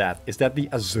reason for that is that the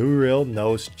Azurill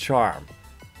knows Charm,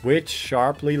 which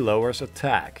sharply lowers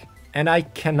attack. And I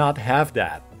cannot have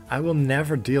that. I will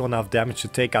never deal enough damage to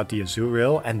take out the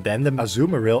Azurill and then the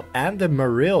Azumarill and the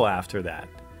Marill after that.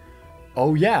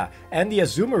 Oh yeah, and the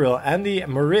Azumarill and the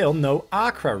Marill know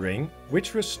Aqua Ring,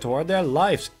 which restore their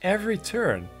lives every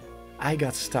turn. I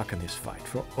got stuck in this fight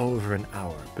for over an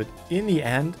hour, but in the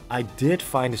end I did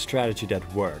find a strategy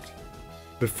that worked.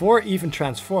 Before even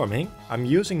transforming, I'm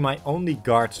using my only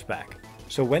guard spec,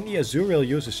 so when the Azurill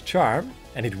uses Charm,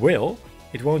 and it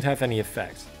won't have any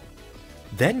effect.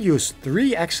 Then use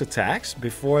 3 X attacks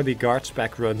before the guard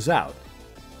spec runs out.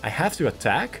 I have to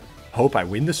attack, hope I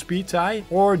win the speed tie,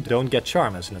 or don't get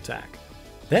Charm as an attack.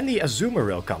 Then the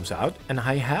Azumarill comes out and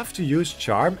I have to use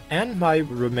Charm and my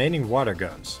remaining water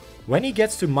guns. When he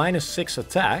gets to -6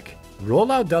 attack,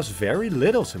 Rollout does very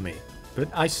little to me, but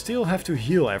I still have to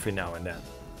heal every now and then.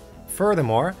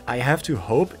 Furthermore, I have to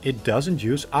hope it doesn't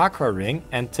use Aqua Ring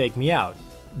and take me out.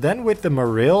 Then with the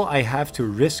Marill I have to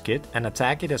risk it and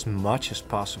attack it as much as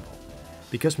possible.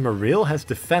 Because Marill has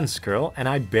Defense Curl and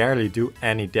I barely do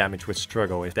any damage with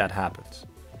Struggle if that happens.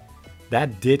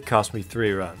 That did cost me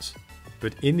 3 runs.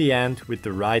 But in the end, with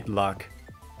the right luck,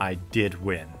 I did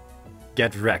win.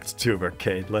 Get wrecked, Tuber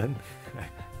Caitlin.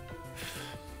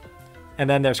 And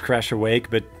then there's Crash Awake,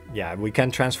 but yeah, we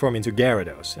can transform into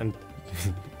Gyarados. And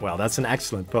well, that's an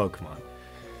excellent Pokemon.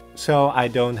 So I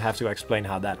don't have to explain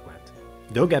how that went.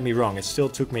 Don't get me wrong, it still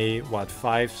took me, what,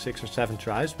 5, 6 or 7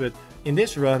 tries, but in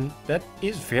this run, that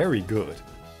is very good.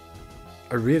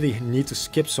 I really need to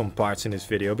skip some parts in this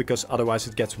video, because otherwise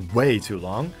it gets way too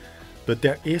long, but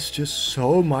there is just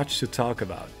so much to talk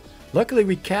about. Luckily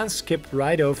we can skip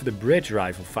right over the bridge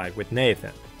rival fight with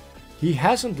Nathan. He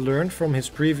hasn't learned from his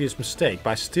previous mistake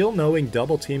by still knowing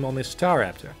Double Team on his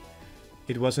Staraptor.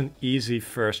 It was an easy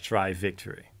first try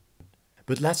victory.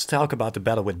 But let's talk about the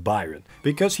battle with Byron,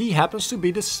 because he happens to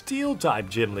be the Steel-type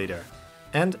gym leader.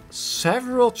 And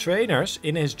several trainers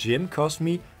in his gym cost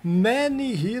me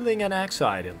many healing and X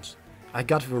items. I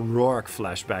got Roark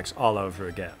flashbacks all over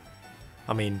again.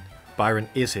 I mean, Byron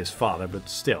is his father, but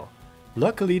still.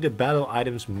 Luckily the battle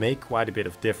items make quite a bit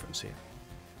of difference here.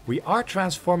 We are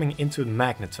transforming into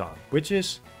Magneton, which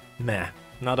is meh,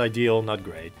 not ideal, not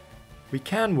great. We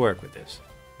can work with this.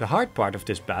 The hard part of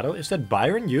this battle is that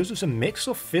Byron uses a mix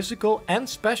of physical and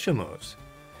special moves.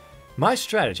 My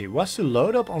strategy was to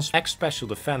load up on X Special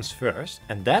Defense first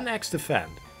and then X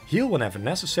Defend, heal whenever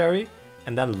necessary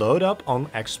and then load up on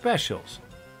X Specials.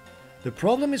 The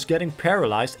problem is getting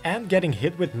paralyzed and getting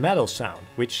hit with Metal Sound,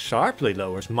 which sharply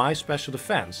lowers my special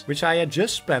defense, which I had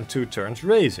just spent 2 turns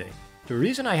raising. The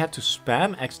reason I had to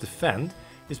spam X Defend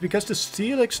is because the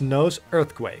Steelix knows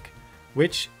Earthquake,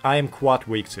 which I am quad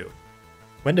weak to.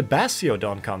 When the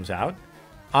Bastiodon comes out,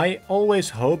 I always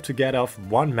hope to get off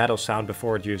 1 Metal Sound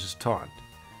before it uses Taunt.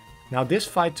 Now this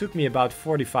fight took me about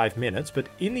 45 minutes, but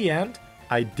in the end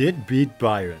I did beat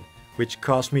Byron, which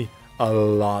cost me a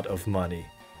lot of money.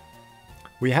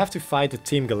 We have to fight the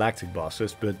Team Galactic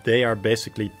bosses, but they are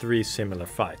basically 3 similar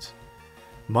fights.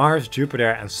 Mars,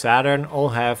 Jupiter and Saturn all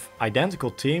have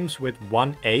identical teams with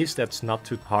 1 ace that's not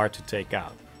too hard to take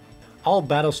out. All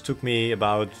battles took me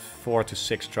about 4 to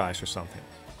 6 tries or something.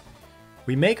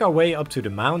 We make our way up to the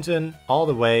mountain, all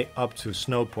the way up to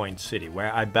Snow Point City,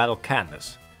 where I battle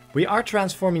Candace. We are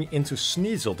transforming into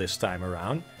Sneasel this time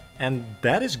around, and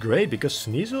that is great because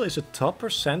Sneasel is a top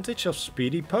percentage of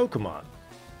speedy Pokemon.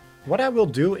 What I will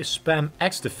do is spam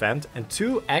X Defend and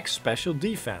 2 X Special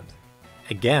Defend.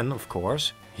 Again, of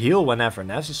course, heal whenever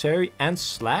necessary, and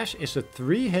Slash is a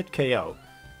 3-hit KO,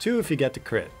 2 if you get the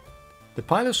crit. The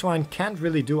Piloswine can't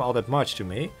really do all that much to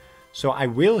me, so I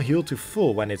will heal to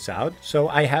full when it's out, so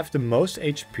I have the most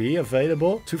HP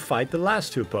available to fight the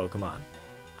last 2 Pokemon.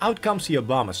 Out comes the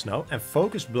Obama Snow, and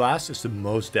Focus Blast is the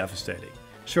most devastating.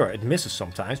 Sure, it misses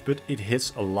sometimes, but it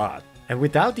hits a lot. And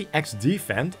without the X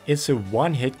Defend, it's a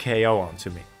 1-hit KO onto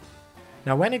me.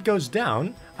 Now when it goes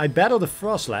down, I battle the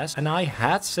Frostlass and I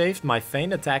had saved my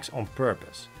feint attacks on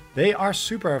purpose. They are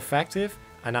super effective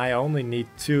and I only need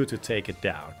 2 to take it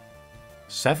down.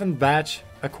 7th batch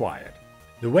acquired.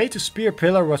 The way to spear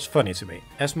Pillar was funny to me,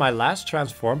 as my last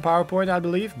transform PowerPoint I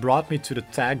believe brought me to the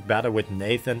tag battle with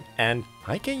Nathan, and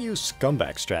I can use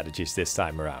scumbag strategies this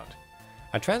time around.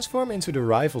 I transform into the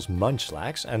rival's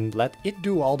Munchlax and let it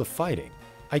do all the fighting.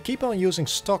 I keep on using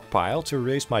Stockpile to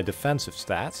raise my defensive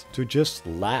stats to just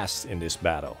last in this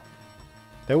battle.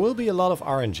 There will be a lot of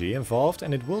RNG involved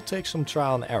and it will take some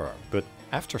trial and error, but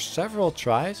after several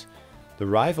tries, the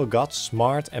rival got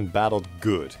smart and battled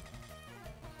good.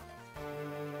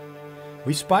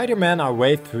 We Spider-Man our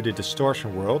way through the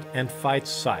Distortion world and fight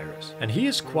Cyrus, and he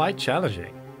is quite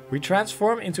challenging. We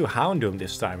transform into Houndoom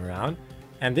this time around,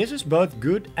 and this is both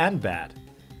good and bad.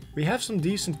 We have some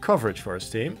decent coverage for his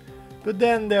team, but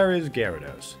then there is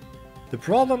Gyarados. The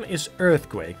problem is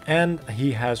Earthquake, and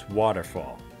he has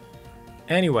Waterfall.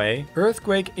 Anyway,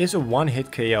 Earthquake is a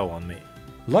one-hit KO on me.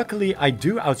 Luckily I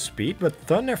do outspeed, but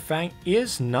Thunder Fang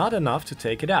is not enough to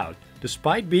take it out,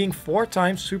 despite being 4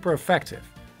 times super effective.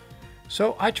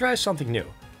 So I try something new.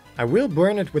 I will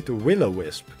burn it with the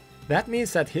Will-O-Wisp. That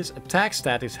means that his attack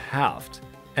stat is halved,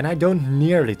 and I don't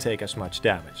nearly take as much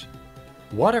damage.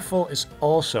 Waterfall is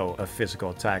also a physical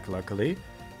attack luckily,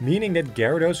 meaning that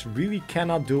Gyarados really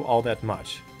cannot do all that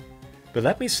much. But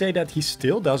let me say that he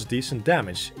still does decent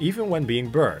damage, even when being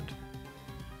burned.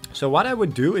 So what I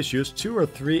would do is use 2 or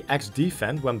 3 X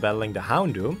defend when battling the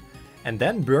Houndoom, and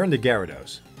then burn the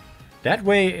Gyarados. That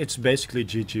way it's basically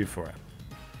GG for him.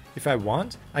 If I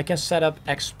want, I can set up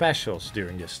X specials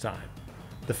during this time.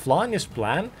 The flaw in this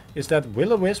plan is that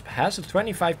Will-O-Wisp has a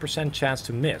 25% chance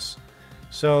to miss.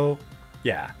 So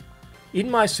yeah, in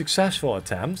my successful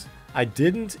attempt, I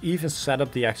didn't even set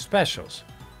up the X specials.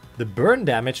 The burn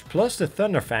damage plus the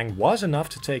Thunder Fang was enough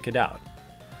to take it out.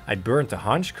 I burned the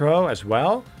Honchkrow as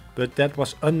well, but that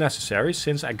was unnecessary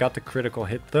since I got the critical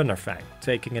hit Thunder Fang,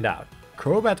 taking it out.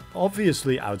 Crobat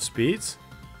obviously outspeeds,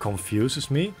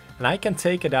 confuses me, and I can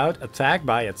take it out attack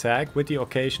by attack with the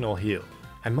occasional heal.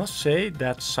 I must say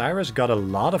that Cyrus got a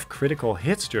lot of critical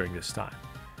hits during this time.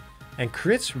 And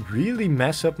crits really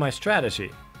mess up my strategy.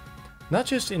 Not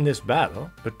just in this battle,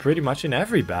 but pretty much in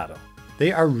every battle.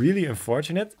 They are really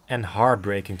unfortunate and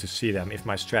heartbreaking to see them if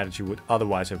my strategy would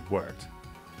otherwise have worked.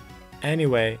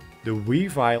 Anyway, the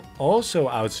Weavile also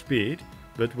outspeed,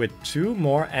 but with 2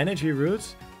 more energy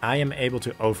roots, I am able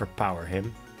to overpower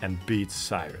him and beat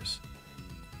Cyrus.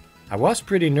 I was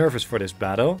pretty nervous for this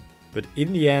battle, but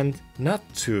in the end, not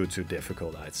too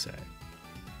difficult I'd say.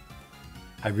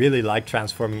 I really like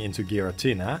transforming into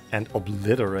Giratina and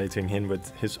obliterating him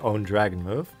with his own dragon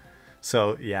move.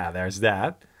 So yeah, there's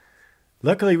that.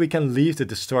 Luckily we can leave the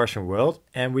Distortion world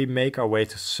and we make our way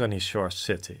to Sunny Shore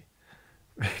City.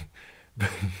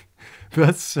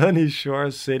 But Sunny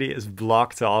Shore City is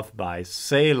blocked off by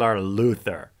Sailor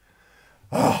Luther.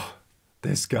 Oh,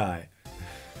 this guy.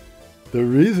 The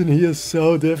reason he is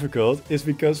so difficult is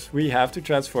because we have to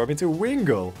transform into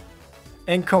Wingull.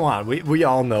 And come on, we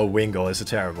all know Wingull is a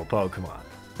terrible Pokemon.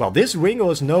 Well, this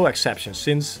Wingull is no exception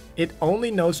since it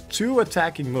only knows 2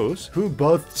 attacking moves who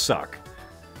both suck.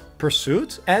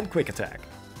 Pursuit and Quick Attack.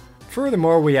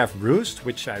 Furthermore, we have Roost,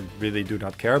 which I really do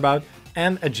not care about,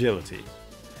 and Agility.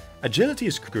 Agility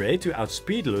is great to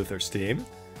outspeed Luther's team,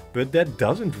 but that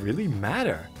doesn't really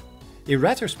matter. In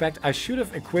retrospect, I should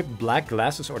have equipped Black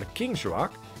Glasses or the King's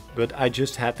Rock, but I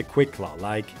just had the Quick Claw,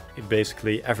 like in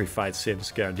basically every fight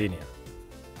since Gardenia.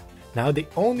 Now the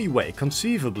only way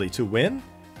conceivably to win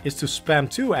is to spam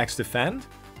 2 X defend,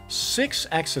 6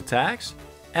 X attacks,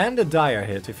 and a Dire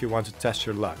hit if you want to test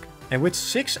your luck. And with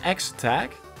 6 X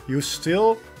attack, you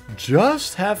still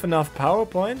just have enough power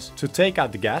points to take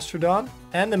out the Gastrodon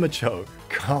and the Machoke.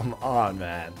 Come on,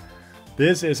 man.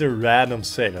 This is a random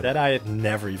sailor that I had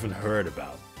never even heard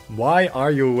about. Why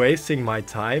are you wasting my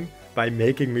time by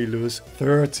making me lose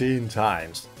 13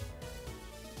 times?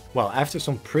 Well, after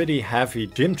some pretty heavy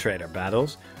gym trainer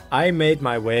battles, I made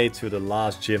my way to the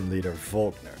last gym leader,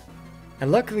 Volkner. And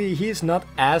luckily he's not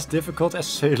as difficult as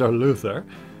Sailor Luther.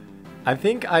 I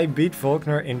think I beat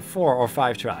Volkner in 4 or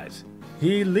 5 tries.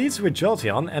 He leads with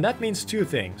Jolteon and that means 2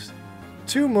 things.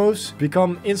 2 moves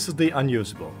become instantly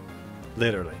unusable.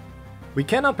 Literally. We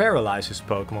cannot paralyze his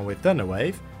Pokemon with Thunder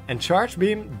Wave, and Charge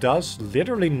Beam does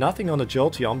literally nothing on the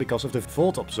Jolteon because of the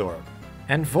Volt Absorb.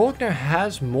 And Volkner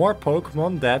has more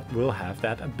Pokemon that will have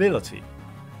that ability.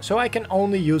 So I can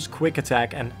only use Quick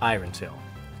Attack and Iron Tail.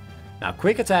 Now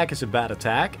Quick Attack is a bad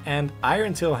attack and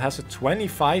Iron Tail has a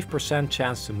 25%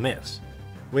 chance to miss.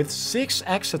 With 6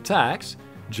 X attacks,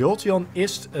 Jolteon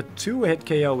is a 2-hit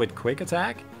KO with Quick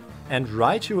Attack, and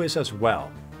Raichu is as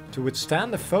well. To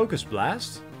withstand the Focus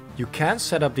Blast, you can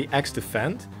set up the X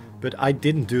defend, but I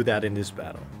didn't do that in this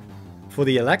battle. For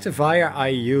the Electivire I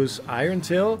use Iron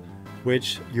Tail,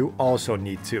 which you also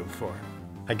need 2 for.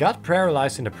 I got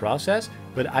paralyzed in the process,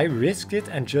 but I risked it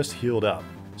and just healed up,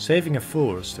 saving a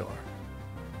full restore.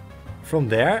 From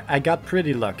there I got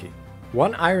pretty lucky.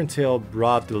 One Iron Tail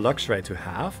brought the Lux Ray to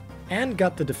half and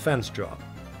got the defense drop.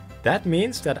 That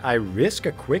means that I risk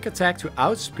a quick attack to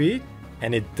outspeed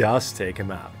and it does take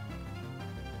him out.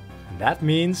 And that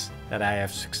means that I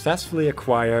have successfully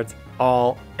acquired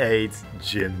all 8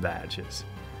 gym badges.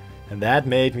 And that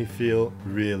made me feel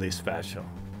really special.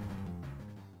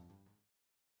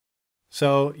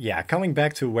 So yeah, coming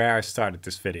back to where I started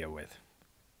this video with.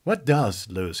 What does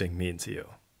losing mean to you?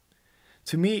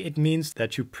 To me it means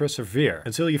that you persevere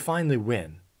until you finally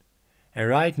win. And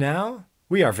right now,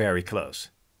 we are very close.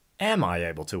 Am I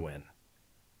able to win?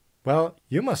 Well,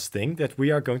 you must think that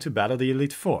we are going to battle the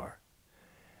Elite Four.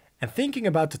 And thinking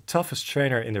about the toughest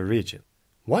trainer in the region,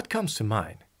 what comes to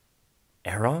mind?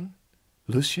 Aaron?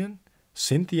 Lucian?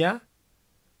 Cynthia?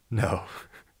 No.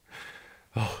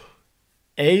 Oh.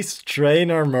 Ace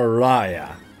trainer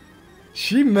Mariah.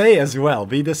 She may as well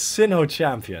be the Sinnoh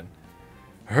champion.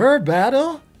 Her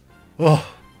battle?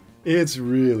 Oh, it's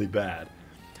really bad.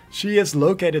 She is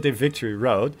located in Victory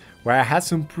Road, where I had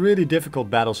some pretty difficult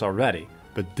battles already.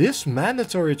 But this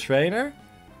mandatory trainer?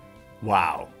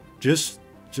 Wow. Just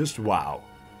wow.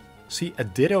 See, a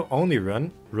Ditto only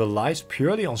run relies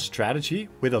purely on strategy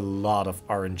with a lot of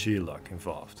RNG luck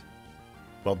involved.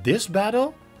 Well, this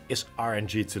battle is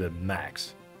RNG to the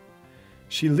max.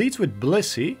 She leads with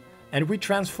Blissey and we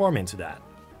transform into that.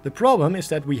 The problem is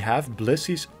that we have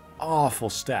Blissey's awful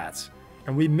stats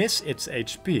and we miss its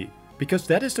HP because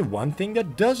that is the one thing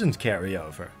that doesn't carry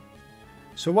over.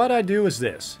 So what I do is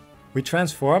this. We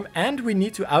transform and we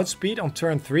need to outspeed on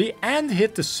turn 3 and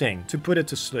hit the Sing to put it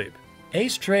to sleep.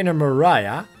 Ace trainer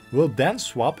Mariah will then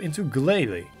swap into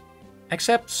Glalie.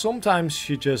 Except sometimes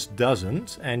she just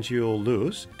doesn't and you'll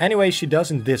lose. Anyway, she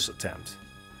does in this attempt.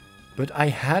 But I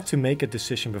had to make a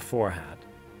decision beforehand.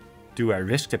 Do I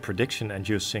risk the prediction and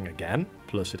use Sing again?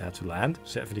 Plus it had to land,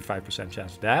 75%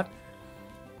 chance of that.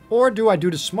 Or do I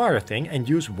do the smarter thing and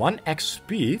use 1x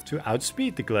speed to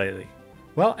outspeed the Glalie?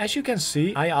 Well, as you can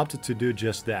see, I opted to do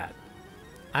just that.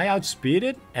 I outspeed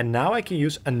it and now I can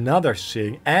use another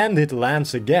Sing and it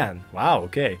lands again. Wow,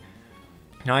 okay.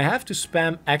 Now I have to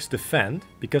spam X defend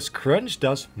because Crunch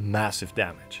does massive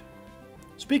damage.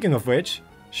 Speaking of which,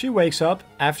 she wakes up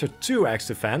after 2 X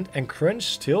defend and Crunch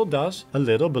still does a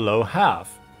little below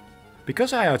half.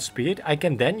 Because I outspeed, I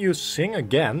can then use Sing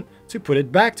again to put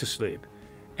it back to sleep.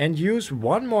 And use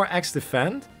 1 more X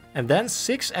defend and then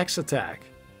 6x attack.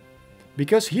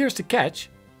 Because here's the catch,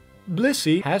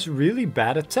 Blissey has really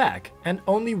bad attack and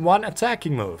only 1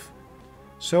 attacking move.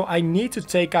 So I need to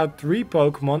take out 3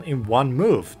 Pokemon in 1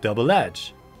 move, Double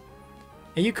Edge.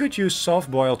 And you could use Soft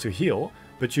Boil to heal,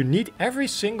 but you need every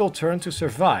single turn to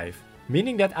survive,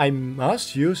 meaning that I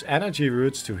must use Energy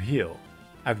Roots to heal.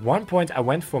 At one point I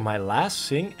went for my last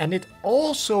Sing and it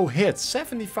also hit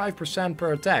 75%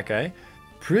 per attack, eh?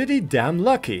 Pretty damn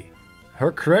lucky.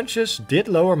 Her crunches did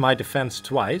lower my defense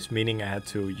twice, meaning I had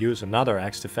to use another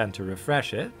X defend to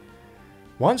refresh it.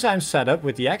 Once I'm set up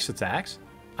with the X attacks,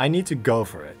 I need to go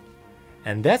for it.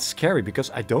 And that's scary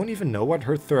because I don't even know what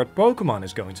her third Pokemon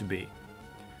is going to be.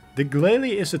 The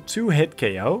Glalie is a 2-hit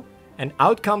KO, and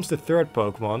out comes the third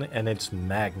Pokemon and it's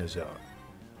Magnezone.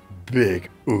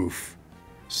 Big oof.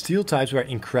 Steel types were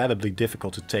incredibly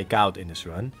difficult to take out in this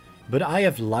run, but I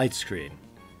have Light Screen.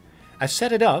 I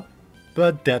set it up,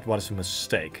 but that was a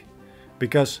mistake.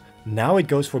 Because now it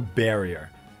goes for Barrier,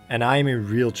 and I am in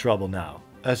real trouble now.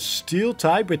 A Steel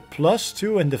type with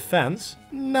 +2 in defense?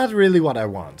 Not really what I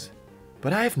want.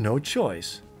 But I have no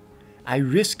choice. I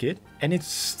risk it and it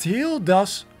still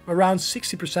does around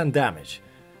 60% damage.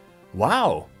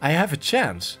 Wow, I have a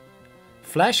chance.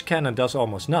 Flash Cannon does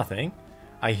almost nothing.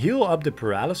 I heal up the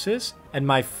paralysis and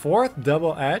my 4th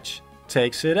Double Edge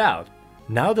takes it out.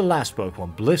 Now the last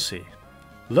Pokemon, Blissey.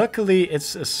 Luckily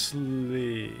it's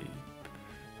asleep.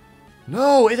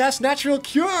 No, it has Natural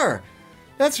Cure!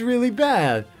 That's really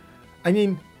bad. I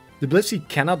mean, the Blissey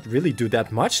cannot really do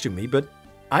that much to me, but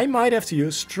I might have to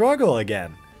use Struggle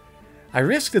again. I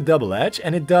risk the Double Edge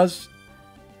and it does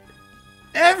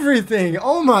everything!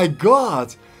 Oh my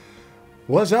god!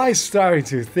 Was I starting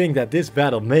to think that this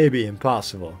battle may be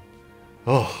impossible?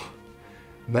 Oh,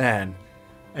 man.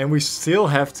 And we still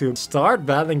have to start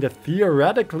battling the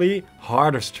theoretically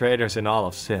hardest trainers in all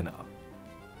of Sinnoh.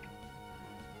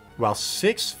 Well,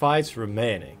 6 fights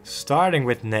remaining, starting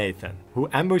with Nathan, who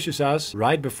ambushes us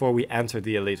right before we enter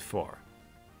the Elite Four.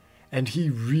 And he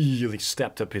really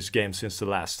stepped up his game since the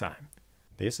last time.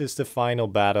 This is the final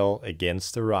battle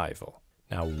against the rival.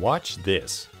 Now watch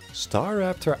this.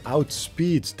 Staraptor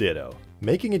outspeeds Ditto,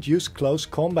 making it use close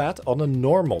combat on a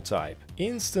normal type,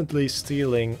 instantly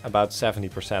stealing about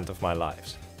 70% of my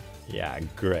lives. Yeah,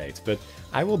 great, but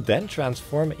I will then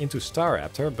transform into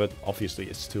Staraptor, but obviously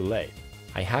it's too late.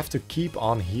 I have to keep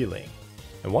on healing.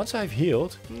 And once I've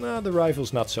healed, the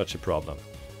rival's not such a problem.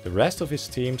 The rest of his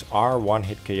teams are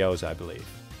one-hit KOs, I believe.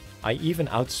 I even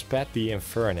outsped the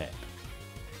Infernape.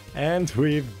 And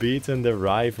we've beaten the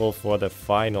rival for the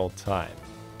final time.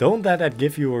 Don't let that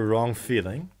give you a wrong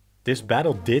feeling. This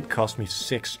battle did cost me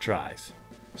 6 tries.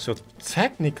 So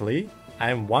technically,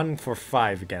 I am 1 for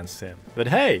 5 against him. But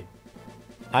hey,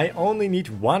 I only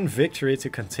need 1 victory to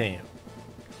continue.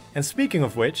 And speaking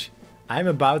of which, I'm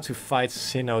about to fight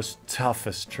Sinnoh's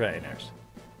toughest trainers.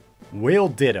 Will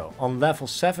Ditto on level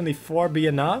 74 be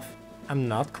enough? I'm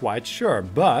not quite sure,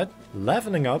 but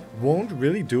leveling up won't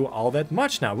really do all that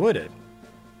much now, would it?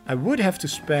 I would have to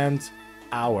spend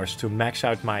hours to max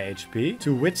out my HP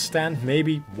to withstand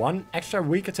maybe 1 extra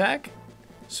weak attack.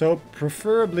 So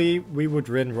preferably we would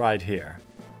win right here.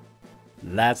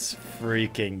 Let's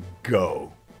freaking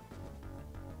go!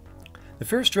 The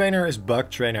first trainer is Bug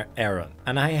Trainer Aaron,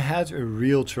 and I had a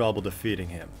real trouble defeating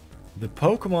him. The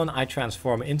Pokemon I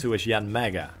transform into is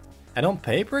Yanmega, and on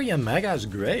paper Yanmega is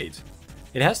great.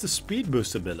 It has the speed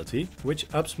boost ability, which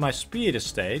ups my speed a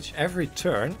stage every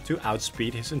turn to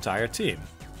outspeed his entire team.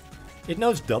 It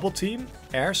knows Double Team,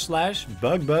 Air Slash,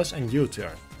 Bug Buzz and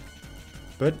U-Turn.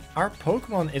 But our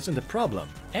Pokemon isn't the problem,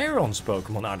 Aaron's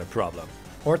Pokemon are the problem.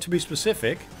 Or to be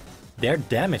specific, their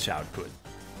damage output.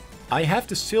 I have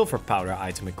the Silver Powder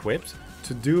item equipped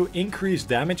to do increased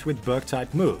damage with bug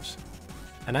type moves.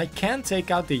 And I can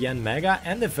take out the Yanmega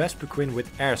and the Vespiquen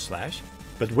with Air Slash,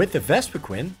 but with the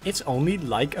Vespiquen it's only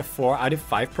like a 4 out of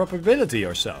 5 probability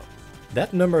or so.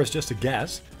 That number is just a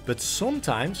guess, but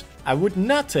sometimes I would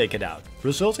not take it out,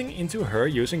 resulting into her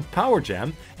using Power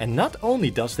Jam, and not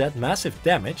only does that massive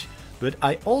damage, but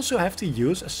I also have to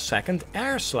use a second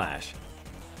Air Slash.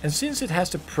 And since it has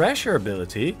the pressure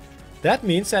ability, that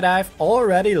means that I've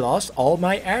already lost all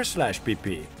my Air Slash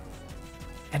PP.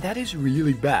 And that is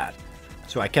really bad.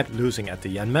 So I kept losing at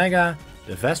the Yanmega,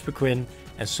 the Vespiquen,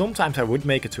 and sometimes I would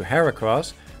make it to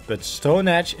Heracross, but Stone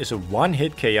Edge is a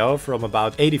one-hit KO from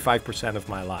about 85% of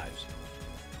my lives.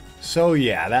 So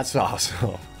yeah, that's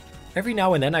awesome. Every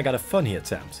now and then I got a funny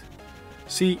attempt.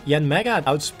 See, Yanmega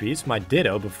outspeeds my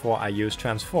Ditto before I use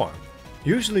Transform.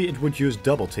 Usually it would use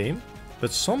Double Team,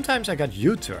 but sometimes I got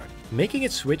U-Turn, making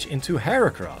it switch into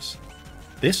Heracross.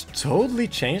 This totally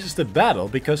changes the battle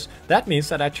because that means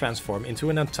that I transform into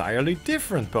an entirely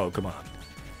different Pokemon.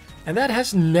 And that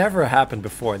has never happened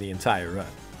before in the entire run.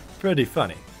 Pretty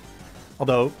funny.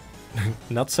 Although,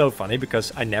 not so funny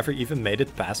because I never even made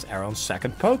it past Aaron's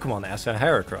second Pokemon as a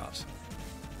Heracross.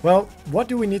 Well, what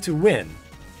do we need to win?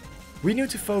 We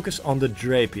need to focus on the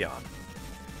Drapion.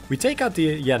 We take out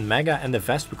the Yanmega and the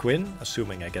Vespiquen,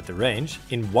 assuming I get the range,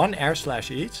 in 1 Air Slash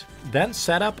each, then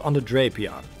set up on the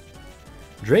Drapion.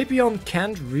 Drapion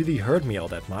can't really hurt me all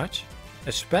that much,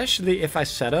 especially if I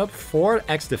set up 4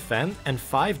 X Defend and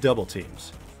 5 Double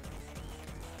Teams.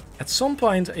 At some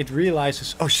point it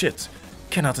realizes, oh shit,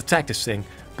 cannot attack this thing,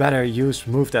 better use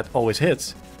move that always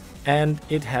hits, and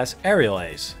it has Aerial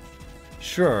Ace.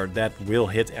 Sure, that will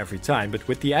hit every time, but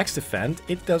with the X Defend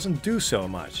it doesn't do so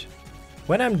much.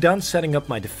 When I'm done setting up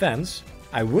my defense,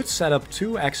 I would set up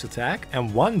 2 X Attack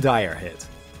and 1 Dire Hit.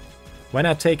 When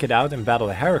I take it out and battle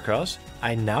a Heracross,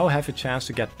 I now have a chance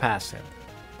to get past him.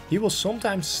 He will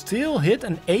sometimes still hit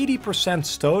an 80%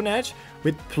 Stone Edge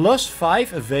with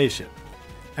 +5 evasion.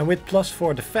 And with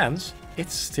 +4 defense, it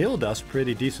still does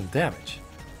pretty decent damage.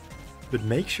 But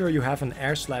make sure you have an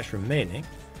Air Slash remaining,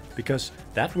 because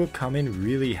that will come in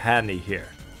really handy here.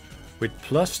 With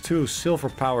 +2 Silver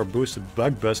Power boosted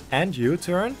Bug Buzz and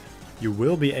U-Turn, you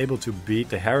will be able to beat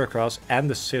the Heracross and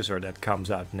the Scissor that comes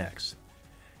out next.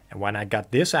 And when I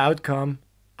got this outcome,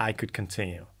 I could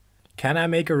continue. Can I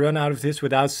make a run out of this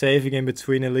without saving in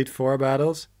between Elite Four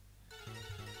battles?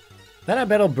 Then I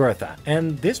battle Bertha,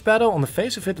 and this battle on the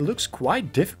face of it looks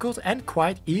quite difficult and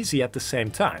quite easy at the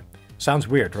same time. Sounds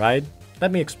weird, right?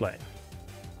 Let me explain.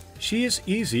 She is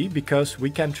easy because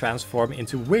we can transform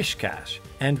into Whiscash,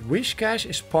 and Whiscash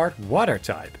is part Water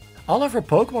type. All of her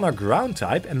Pokemon are Ground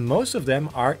type and most of them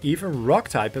are even Rock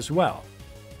type as well.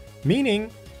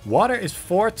 Meaning, Water is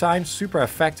 4 times super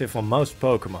effective on most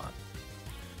Pokemon.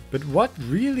 But what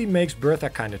really makes Bertha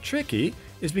kinda tricky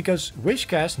is because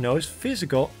Whiscash knows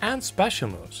physical and special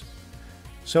moves.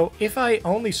 So if I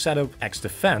only set up X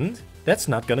Defend, that's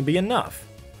not gonna be enough.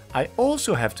 I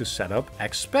also have to set up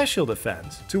X Special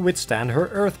Defense to withstand her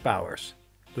Earth powers.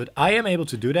 but I am able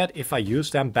to do that if I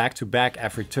use them back to back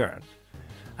every turn.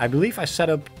 I believe I set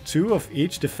up 2 of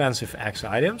each defensive X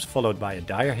items, followed by a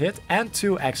dire hit and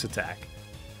 2 X attack.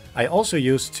 I also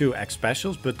use 2 X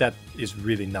specials, but that is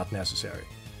really not necessary.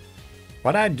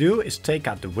 What I do is take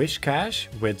out the Wish Cache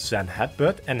with Zen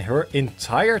Headbutt, and her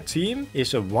entire team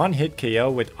is a one-hit KO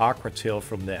with Aqua Tail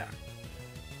from there.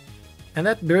 And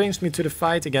that brings me to the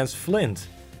fight against Flint.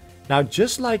 Now,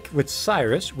 just like with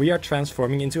Cyrus, we are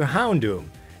transforming into Houndoom.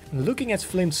 And looking at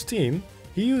Flint's team,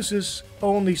 he uses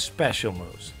only special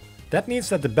moves. That means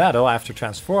that the battle after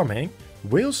transforming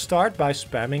will start by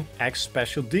spamming X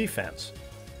special defense.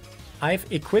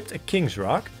 I've equipped a King's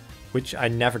Rock, which I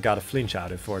never got a flinch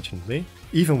out of, fortunately,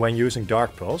 even when using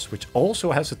Dark Pulse, which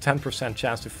also has a 10%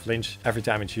 chance to flinch every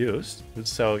time it's used.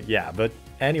 So yeah, but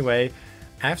anyway,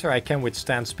 after I can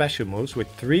withstand special moves with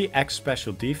 3 X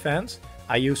special defense,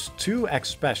 I use 2 X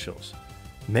specials.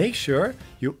 Make sure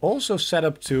you also set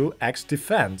up 2 X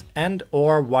defend and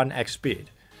or 1 X speed.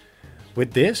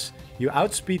 With this, you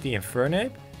outspeed the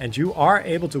Infernape and you are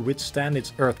able to withstand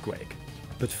its Earthquake.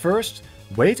 But first,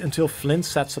 wait until Flint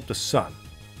sets up the Sun.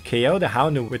 KO the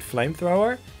Houndoom with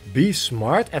Flamethrower, be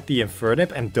smart at the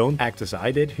Infernape and don't act as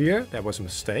I did here, that was a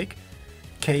mistake.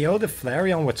 KO the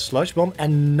Flareon with Sludge Bomb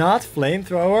and not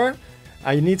Flamethrower.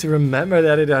 I need to remember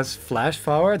that it has Flash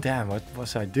Power. Damn, what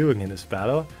was I doing in this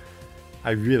battle?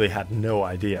 I really had no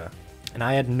idea. And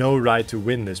I had no right to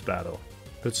win this battle.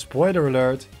 But spoiler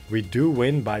alert, we do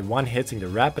win by one-hitting the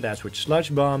Rapidash with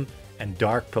Sludge Bomb and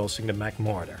Dark Pulsing the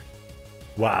Magmortar.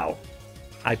 Wow.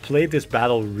 I played this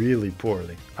battle really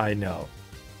poorly, I know.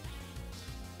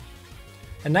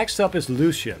 And next up is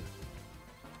Lucian.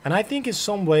 And I think in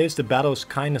some ways the battle is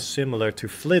kinda similar to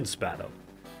Flint's battle.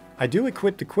 I do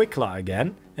equip the Quick Claw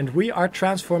again, and we are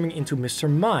transforming into Mr.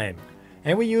 Mime.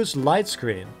 And we use Light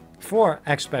Screen, 4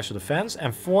 X Special Defense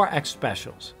and 4 X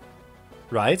Specials.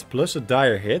 Right, plus a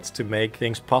dire hit to make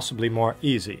things possibly more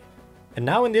easy. And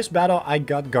now in this battle I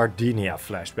got Gardenia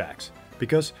flashbacks.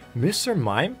 Because Mr.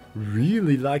 Mime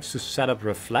really likes to set up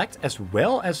Reflect as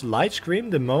well as Light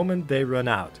Scream the moment they run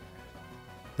out.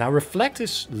 Now Reflect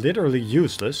is literally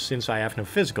useless since I have no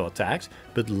physical attacks,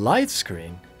 but Light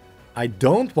Screen, I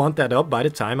don't want that up by the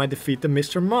time I defeat the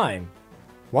Mr. Mime.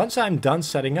 Once I'm done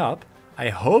setting up, I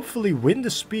hopefully win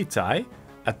the speed tie,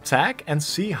 attack and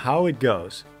see how it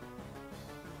goes.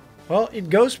 Well, it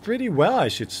goes pretty well I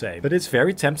should say, but it's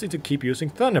very tempting to keep using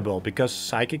Thunderbolt because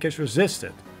Psychic is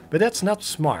resisted. But that's not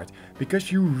smart,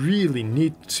 because you really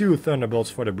need 2 Thunderbolts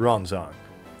for the Bronzong.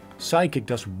 Psychic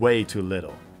does way too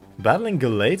little. Battling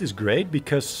Gallade is great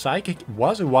because Psychic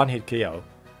was a one-hit KO,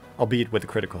 albeit with a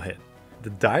critical hit.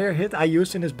 The dire hit I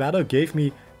used in this battle gave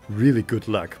me really good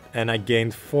luck, and I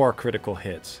gained 4 critical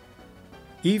hits.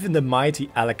 Even the mighty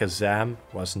Alakazam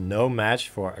was no match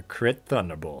for a crit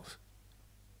Thunderbolt.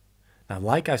 Now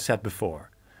like I said before,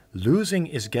 losing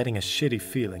is getting a shitty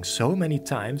feeling so many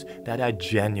times that I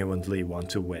genuinely want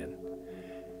to win.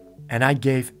 And I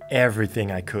gave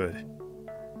everything I could.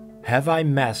 Have I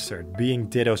mastered being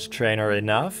Ditto's trainer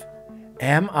enough?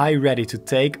 Am I ready to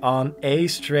take on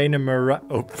Ace Trainer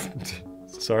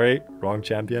sorry, wrong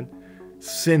champion.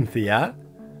 Cynthia,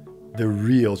 the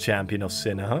real champion of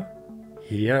Sinnoh?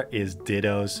 Here is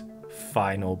Ditto's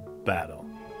final battle.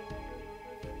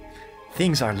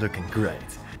 Things are looking great.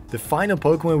 The final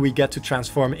Pokemon we get to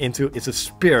transform into is a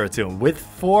Spiritomb with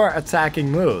 4 attacking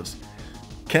moves.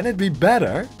 Can it be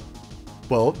better?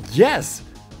 Well, yes!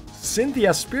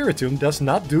 Cynthia's Spiritomb does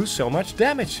not do so much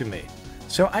damage to me,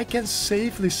 so I can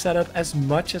safely set up as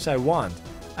much as I want.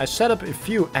 I set up a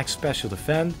few X Special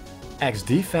Defend, X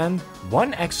Defend,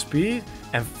 1 X Speed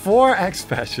and 4 X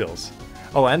Specials.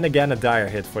 Oh, and again a dire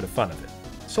hit for the fun of it.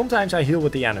 Sometimes I heal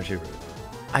with the Energy Root.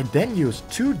 I then use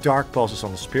 2 Dark Pulses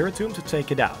on the Spiritomb to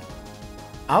take it out.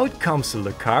 Out comes the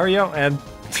Lucario and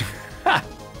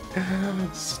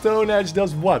Stone Edge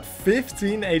does what,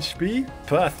 15 HP?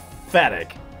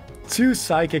 Pathetic. 2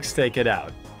 Psychics take it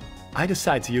out. I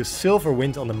decide to use Silver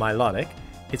Wind on the Milotic.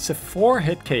 It's a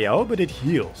 4-hit KO, but it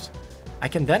heals. I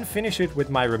can then finish it with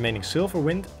my remaining Silver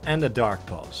Wind and a Dark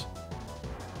Pulse.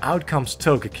 Out comes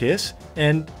Togekiss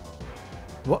and...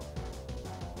 What?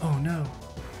 Oh no.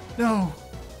 No!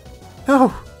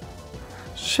 No!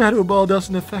 Shadow Ball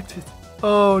doesn't affect it.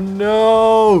 Oh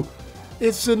no!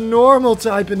 It's a normal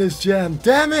type in this jam.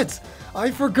 Damn it!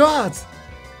 I forgot!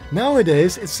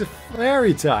 Nowadays it's a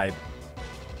fairy type.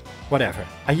 Whatever.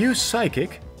 I use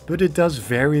Psychic, but it does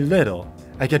very little.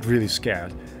 I get really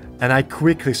scared. And I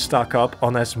quickly stock up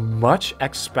on as much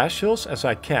X Specials as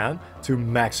I can to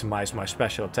maximize my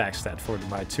special attack stat for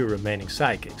my 2 remaining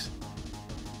Psychics.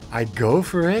 I go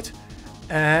for it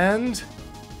and...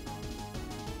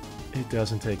 It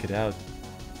doesn't take it out.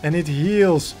 And it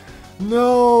heals.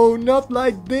 No, not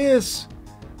like this.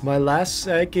 My last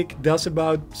psychic does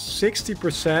about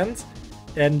 60%.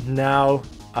 And now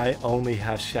I only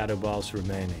have Shadow Balls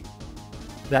remaining.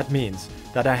 That means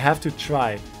that I have to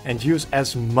try and use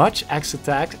as much X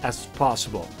attack as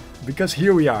possible. Because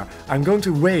here we are, I'm going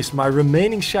to waste my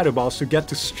remaining Shadow Balls to get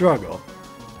to Struggle.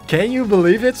 Can you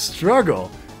believe it? Struggle!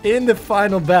 In the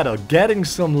final battle, getting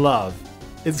some love.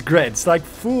 It's great, it's like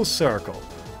full circle.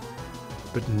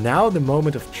 But now the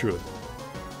moment of truth.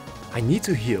 I need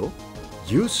to heal,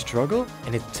 use Struggle,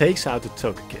 and it takes out the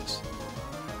Togekiss.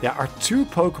 There are 2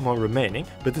 Pokemon remaining,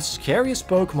 but the scariest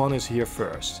Pokemon is here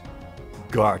first.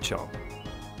 Garchomp.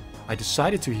 I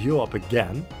decided to heal up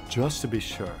again, just to be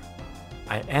sure.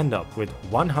 I end up with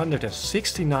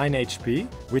 169 HP,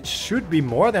 which should be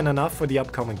more than enough for the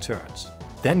upcoming turns.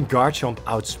 Then Garchomp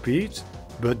outspeeds,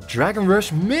 but Dragon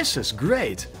Rush misses,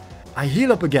 great! I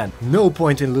heal up again, no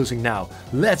point in losing now.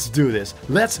 Let's do this,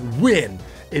 let's win!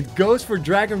 It goes for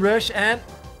Dragon Rush and...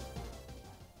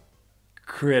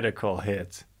 critical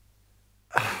hit.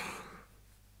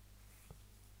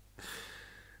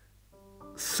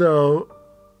 So,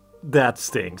 that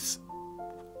stinks.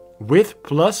 With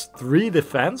 +3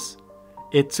 defense,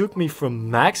 it took me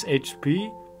from max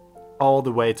HP all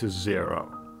the way to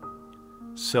 0.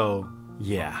 So,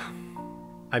 yeah.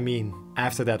 I mean,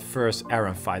 after that first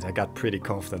Aaron fight, I got pretty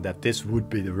confident that this would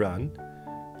be the run.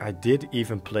 I did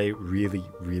even play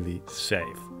really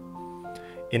safe.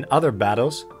 In other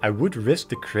battles, I would risk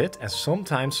the crit and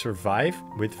sometimes survive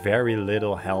with very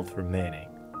little health remaining.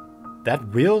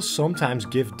 That will sometimes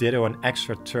give Ditto an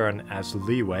extra turn as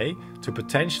leeway to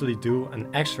potentially do an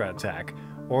extra attack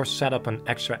or set up an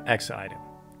extra X item.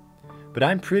 But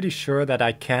I'm pretty sure that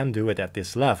I can do it at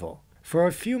this level. For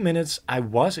a few minutes I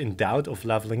was in doubt of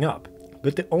leveling up,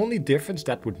 but the only difference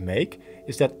that would make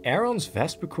is that Aaron's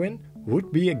Vespiquen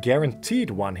would be a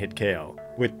guaranteed one-hit KO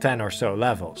with 10 or so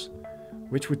levels,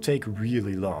 which would take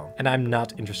really long, and I'm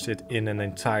not interested in an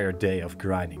entire day of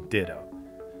grinding Ditto.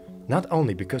 Not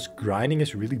only because grinding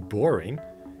is really boring,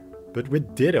 but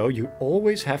with Ditto you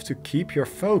always have to keep your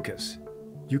focus.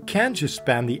 You can't just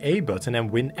spam the A button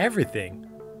and win everything.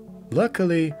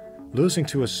 Luckily, losing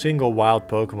to a single wild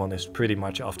Pokemon is pretty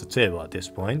much off the table at this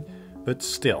point, but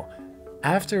still,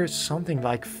 after something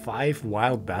like 5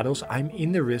 wild battles I'm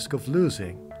in the risk of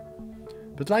losing.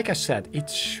 But like I said, it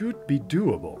should be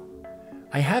doable.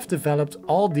 I have developed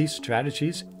all these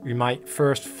strategies in my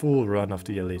first full run of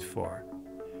the Elite Four.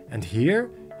 And here,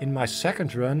 in my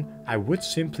second run, I would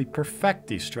simply perfect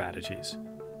these strategies.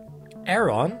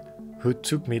 Aaron, who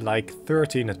took me like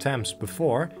 13 attempts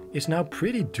before, is now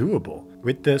pretty doable,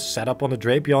 with the setup on the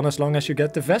Drapion as long as you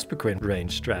get the Vespiquen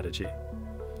range strategy.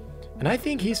 And I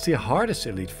think he's the hardest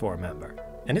Elite Four member.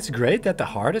 And it's great that the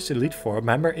hardest Elite Four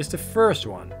member is the first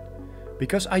one,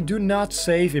 because I do not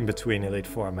save in between Elite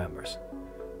Four members.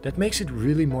 That makes it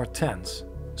really more tense,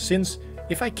 since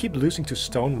if I keep losing to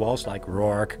stone walls like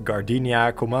Roark,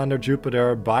 Gardenia, Commander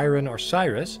Jupiter, Byron or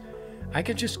Cyrus, I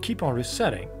can just keep on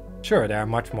resetting. Sure, there are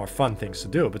much more fun things to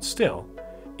do, but still.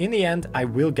 In the end, I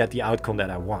will get the outcome that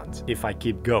I want, if I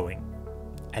keep going.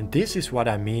 And this is what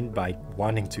I mean by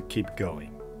wanting to keep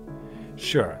going.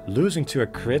 Sure, losing to a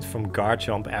crit from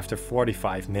Garchomp after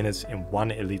 45 minutes in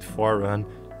one Elite Four run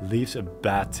leaves a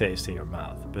bad taste in your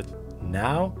mouth, but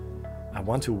now I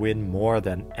want to win more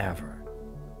than ever.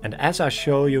 And as I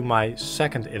show you my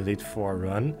second Elite Four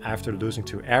run after losing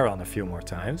to Aaron a few more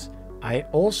times, I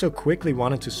also quickly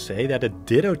wanted to say that a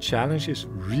Ditto challenge is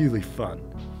really fun.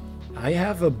 I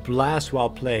have a blast while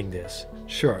playing this.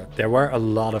 Sure, there were a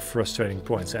lot of frustrating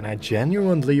points and I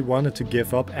genuinely wanted to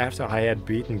give up after I had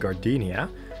beaten Gardenia,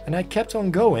 and I kept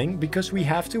on going because we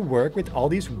have to work with all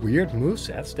these weird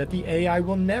movesets that the AI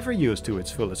will never use to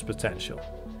its fullest potential.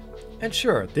 And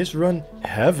sure, this run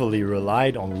heavily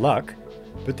relied on luck,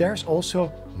 but there's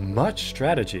also much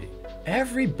strategy.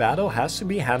 Every battle has to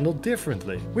be handled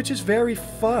differently, which is very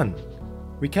fun.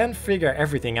 We can figure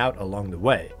everything out along the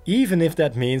way, even if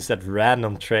that means that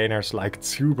random trainers like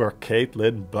Tuber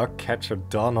Caitlyn, Bugcatcher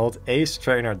Donald, Ace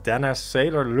Trainer Dennis,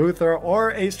 Sailor Luther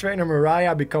or Ace Trainer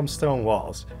Mariah become stone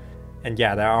walls. And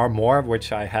yeah, there are more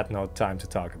which I had no time to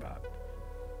talk about.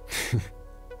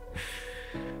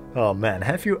 Oh man,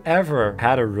 have you ever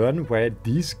had a run where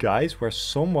these guys were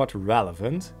somewhat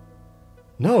relevant?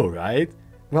 No, right?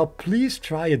 Well, please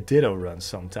try a Ditto run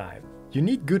sometime. You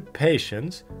need good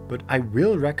patience, but I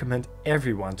will recommend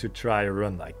everyone to try a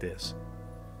run like this.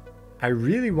 I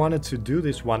really wanted to do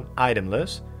this one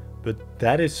itemless, but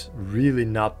that is really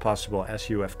not possible as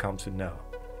you have come to know.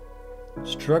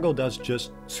 Struggle does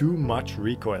just too much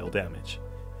recoil damage.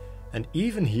 And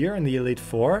even here in the Elite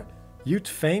Four, you'd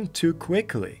faint too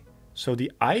quickly. So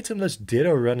the itemless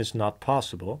Ditto run is not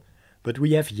possible, but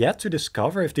we have yet to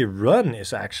discover if the run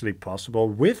is actually possible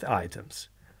with items.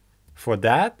 For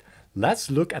that, let's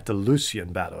look at the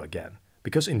Lucian battle again,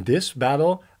 because in this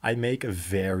battle I make a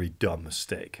very dumb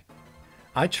mistake.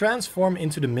 I transform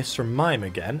into the Mr. Mime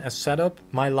again and set up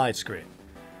my light screen.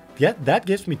 Yet that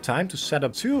gives me time to set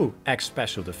up 2 X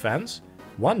special defense,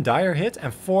 1 dire hit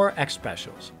and 4 X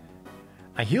specials.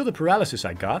 I heal the paralysis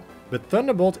I got, but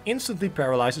Thunderbolt instantly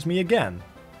paralyzes me again.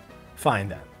 Fine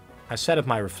then. I set up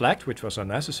my Reflect, which was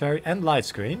unnecessary, and Light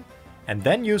Screen, and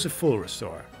then use a full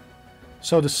restore.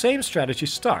 So the same strategy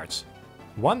starts.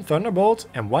 1 Thunderbolt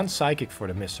and 1 Psychic for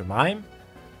the Mr. Mime,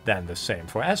 then the same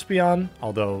for Espeon,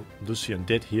 although Lucian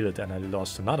did heal it and I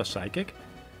lost another Psychic.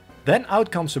 Then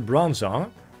out comes a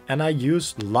Bronzong, and I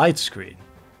use Light Screen.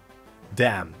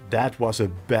 Damn, that was a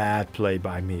bad play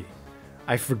by me.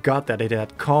 I forgot that it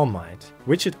had Calm Mind,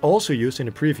 which it also used in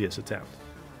the previous attempt.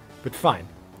 But fine,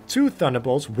 2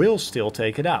 Thunderbolts will still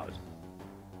take it out.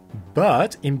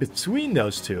 But in between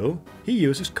those 2, he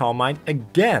uses Calm Mind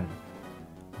again.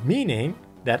 Meaning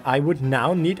that I would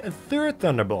now need a 3rd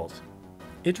Thunderbolt.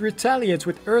 It retaliates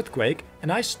with Earthquake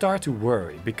and I start to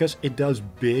worry because it does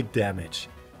big damage.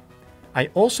 I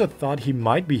also thought he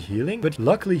might be healing, but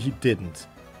luckily he didn't.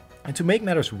 And to make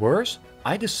matters worse,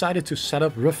 I decided to set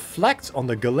up Reflect on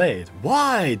the Gallade.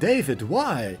 Why, David,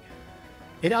 why?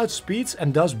 It outspeeds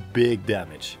and does big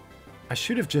damage. I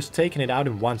should have just taken it out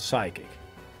in 1 Psychic.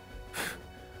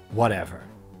 Whatever.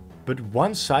 But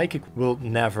 1 Psychic will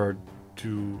never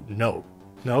do...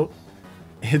 No,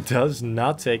 it does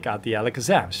not take out the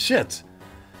Alakazam. Shit!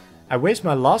 I waste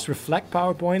my last Reflect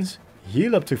power points,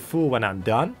 heal up to full when I'm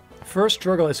done. First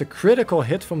struggle is a critical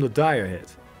hit from the dire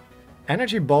hit.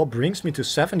 Energy Ball brings me to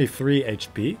 73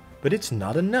 HP, but it's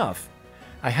not enough.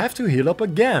 I have to heal up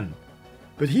again.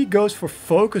 But he goes for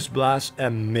Focus Blast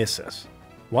and misses.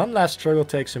 1 last struggle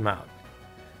takes him out.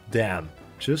 Damn,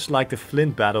 just like the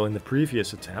Flint battle in the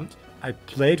previous attempt, I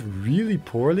played really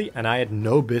poorly and I had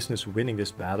no business winning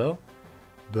this battle.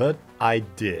 But I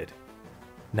did.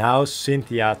 Now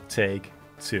Cynthia take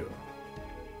 2.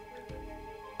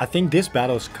 I think this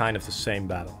battle is kind of the same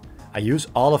battle. I use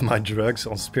all of my drugs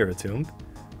on Spiritomb.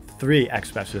 3 X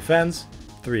Special Defense,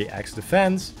 3 X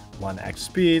Defense, 1 X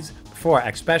Speed, 4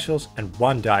 X Specials and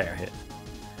 1 Dire Hit.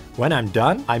 When I'm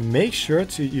done, I make sure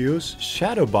to use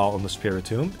Shadow Ball on the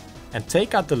Spiritomb and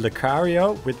take out the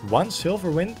Lucario with 1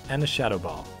 Silver Wind and a Shadow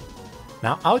Ball.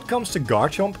 Now out comes the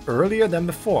Garchomp earlier than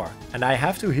before and I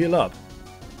have to heal up.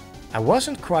 I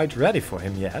wasn't quite ready for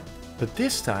him yet, but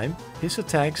this time his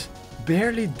attacks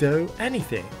barely do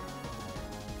anything.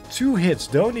 2 hits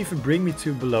don't even bring me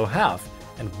to below half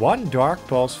and 1 Dark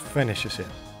Pulse finishes him.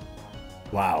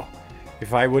 Wow,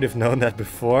 if I would have known that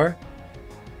before.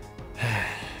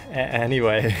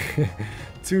 Anyway,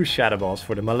 2 Shadow Balls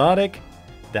for the Melodic,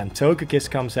 then Togekiss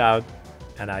comes out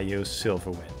and I use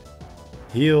Silver Wind.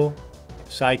 Heal,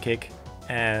 Psychic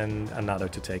and another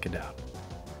to take it down.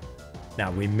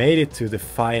 Now we made it to the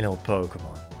final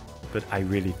Pokemon, but I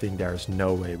really think there is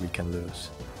no way we can lose.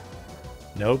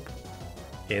 Nope,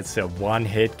 it's a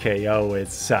 1-hit KO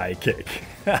with Psychic.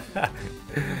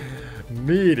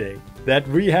 Meaning that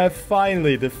we have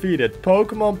finally defeated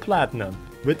Pokemon Platinum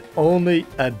with only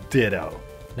a Ditto.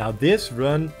 Now this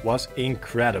run was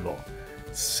incredible.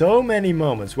 So many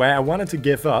moments where I wanted to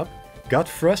give up, got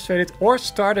frustrated or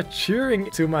started cheering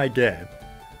to my game.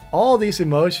 All these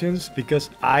emotions because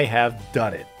I have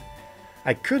done it.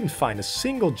 I couldn't find a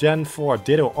single Gen 4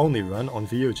 Ditto only run on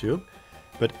YouTube,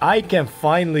 but I can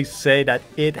finally say that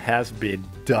it has been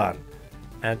done.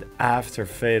 And after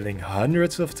failing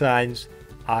hundreds of times,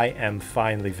 I am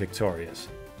finally victorious.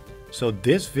 So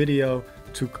this video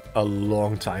took a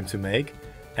long time to make,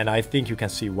 and I think you can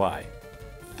see why.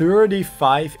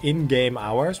 35 in-game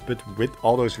hours, but with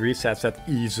all those resets that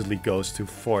easily goes to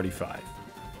 45.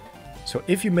 So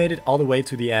if you made it all the way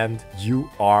to the end, you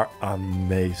are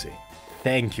amazing.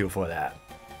 Thank you for that.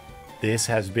 This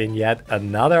has been yet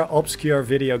another obscure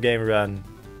video game run.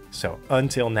 So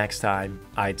until next time,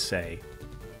 I'd say,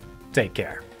 take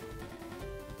care.